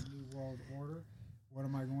 Yes. The New World Order. What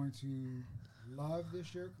am I going to love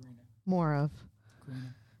this year, Kareena? More of.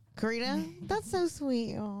 Kareena. Kareena? That's so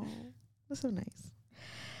sweet. Oh, that's so nice.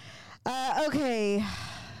 Okay.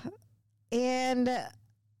 And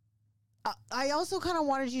I also kind of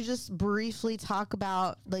wanted you to just briefly talk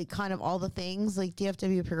about, like, kind of all the things, like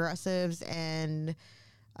DFW Progressives and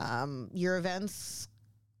your events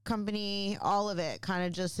company, all of it, kind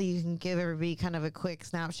of just so you can give everybody kind of a quick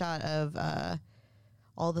snapshot of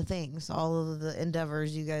all the things, all of the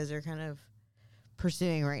endeavors you guys are kind of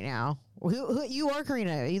pursuing right now. Who you or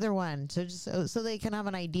Kareena, either one. So just so they can have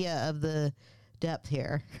an idea of the depth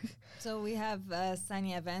here. So we have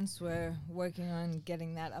Sanya Events. We're working on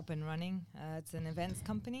getting that up and running. It's an events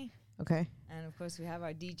company. Okay. And of course we have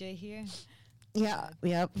our DJ here. Yeah.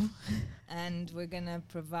 Yep. And we're going to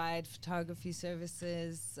provide photography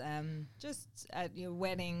services just at your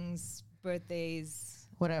weddings, birthdays,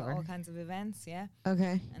 Whatever. all kinds of events, yeah.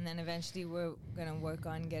 Okay. And then eventually we're going to work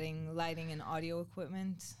on getting lighting and audio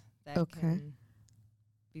equipment that can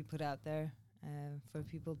be put out there for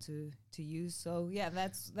people to use. So, yeah,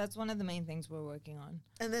 that's one of the main things we're working on.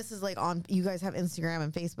 And this is like on, you guys have Instagram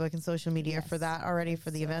and Facebook and social media for that already,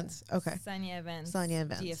 for the events? Okay. Sanya Events.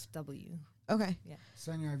 DFW. Okay. Yeah.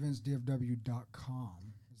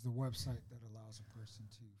 SanyaEventsDFW.com is the website that allows a person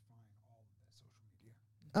to find all of that social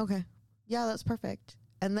media. Okay. Yeah, that's perfect.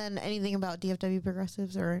 And then anything about DFW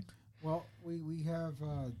Progressives or? Well, we have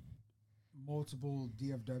multiple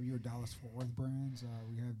DFW or Dallas-Fort Worth brands.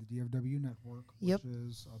 We have the DFW Network, which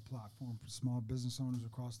is a platform for small business owners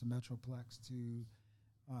across the Metroplex to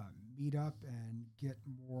meet up and get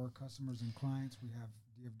more customers and clients. We have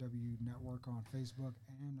DFW Network on Facebook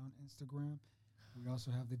and on Instagram. We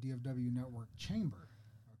also have the DFW Network Chamber.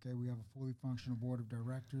 Okay, we have a fully functional board of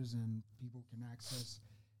directors, and people can access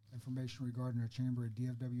information regarding our chamber at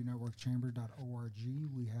dfwnetworkchamber.org.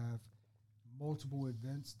 We have multiple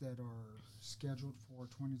events that are scheduled for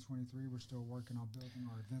 2023. We're still working on building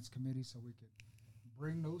our events committee so we could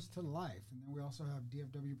bring those to life. And then we also have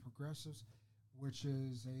DFW Progressives, which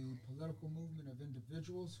is a political movement of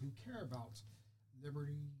individuals who care about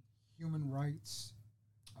liberty, human rights,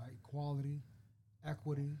 equality,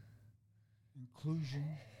 equity, inclusion.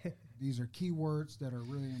 These are key words that are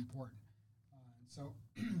really important. And so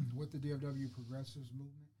with the DFW Progressives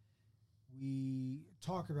movement, we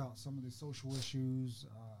talk about some of the social issues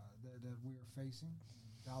that we are facing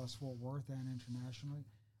in Dallas-Fort Worth and internationally.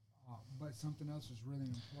 But something else is really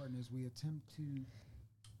important is we attempt to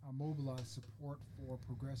mobilize support for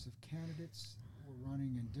progressive candidates who are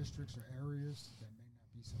running in districts or areas that may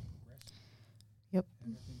not be so progressive. Yep.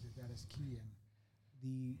 And I think that is key. And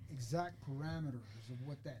the exact parameters of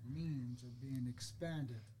what that means are being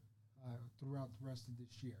expanded throughout the rest of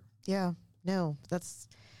this year. Yeah. No, that's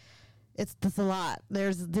a lot.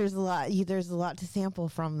 There's a lot. There's a lot to sample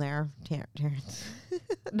from there, Terrance.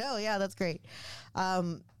 No, yeah, that's great.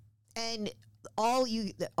 And all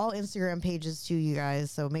Instagram pages too, you guys.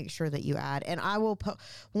 So make sure that you add. And I will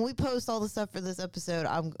when we post all the stuff for this episode,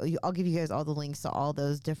 I'll give you guys all the links to all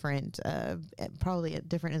those different, probably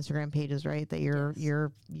different Instagram pages, right? That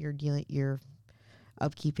you're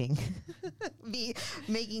upkeeping, be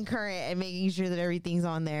making current and making sure that everything's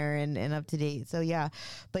on there and up to date. So yeah,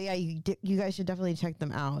 but yeah, you guys should definitely check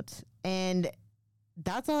them out. And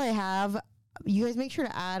that's all I have. You guys make sure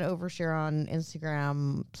to add Overshare on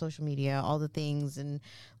Instagram, social media, all the things, and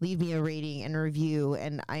leave me a rating and a review.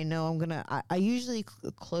 And I know I usually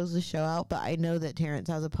close the show out, but I know that Terrance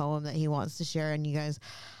has a poem that he wants to share, and you guys,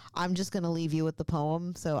 I'm just going to leave you with the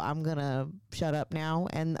poem. So I'm going to shut up now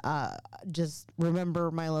and just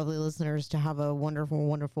remember, my lovely listeners, to have a wonderful,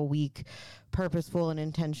 wonderful week, purposeful and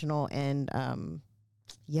intentional. And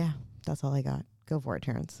yeah, that's all I got. Go for it,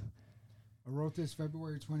 Terrance. I wrote this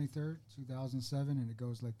February 23rd, 2007, and it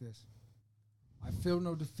goes like this. I feel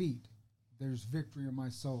no defeat. There's victory in my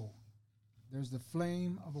soul. There's the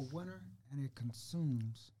flame of a winner, and it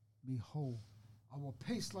consumes me whole. I will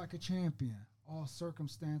pace like a champion, all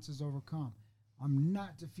circumstances overcome. I'm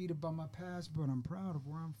not defeated by my past, but I'm proud of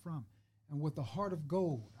where I'm from. And with a heart of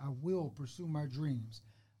gold, I will pursue my dreams.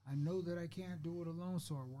 I know that I can't do it alone,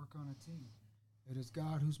 so I work on a team. It is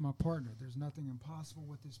God who's my partner. There's nothing impossible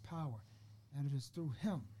with his power. And it is through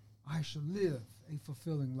him I shall live a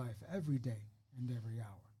fulfilling life every day and every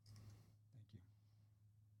hour. Thank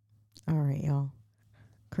you. All right, y'all.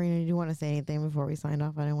 Kareena, do you want to say anything before we sign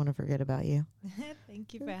off? I don't want to forget about you.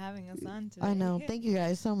 Thank you for having us on today. I know. Thank you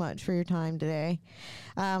guys so much for your time today.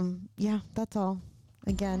 Yeah, that's all.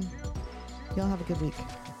 Again, y'all have a good week.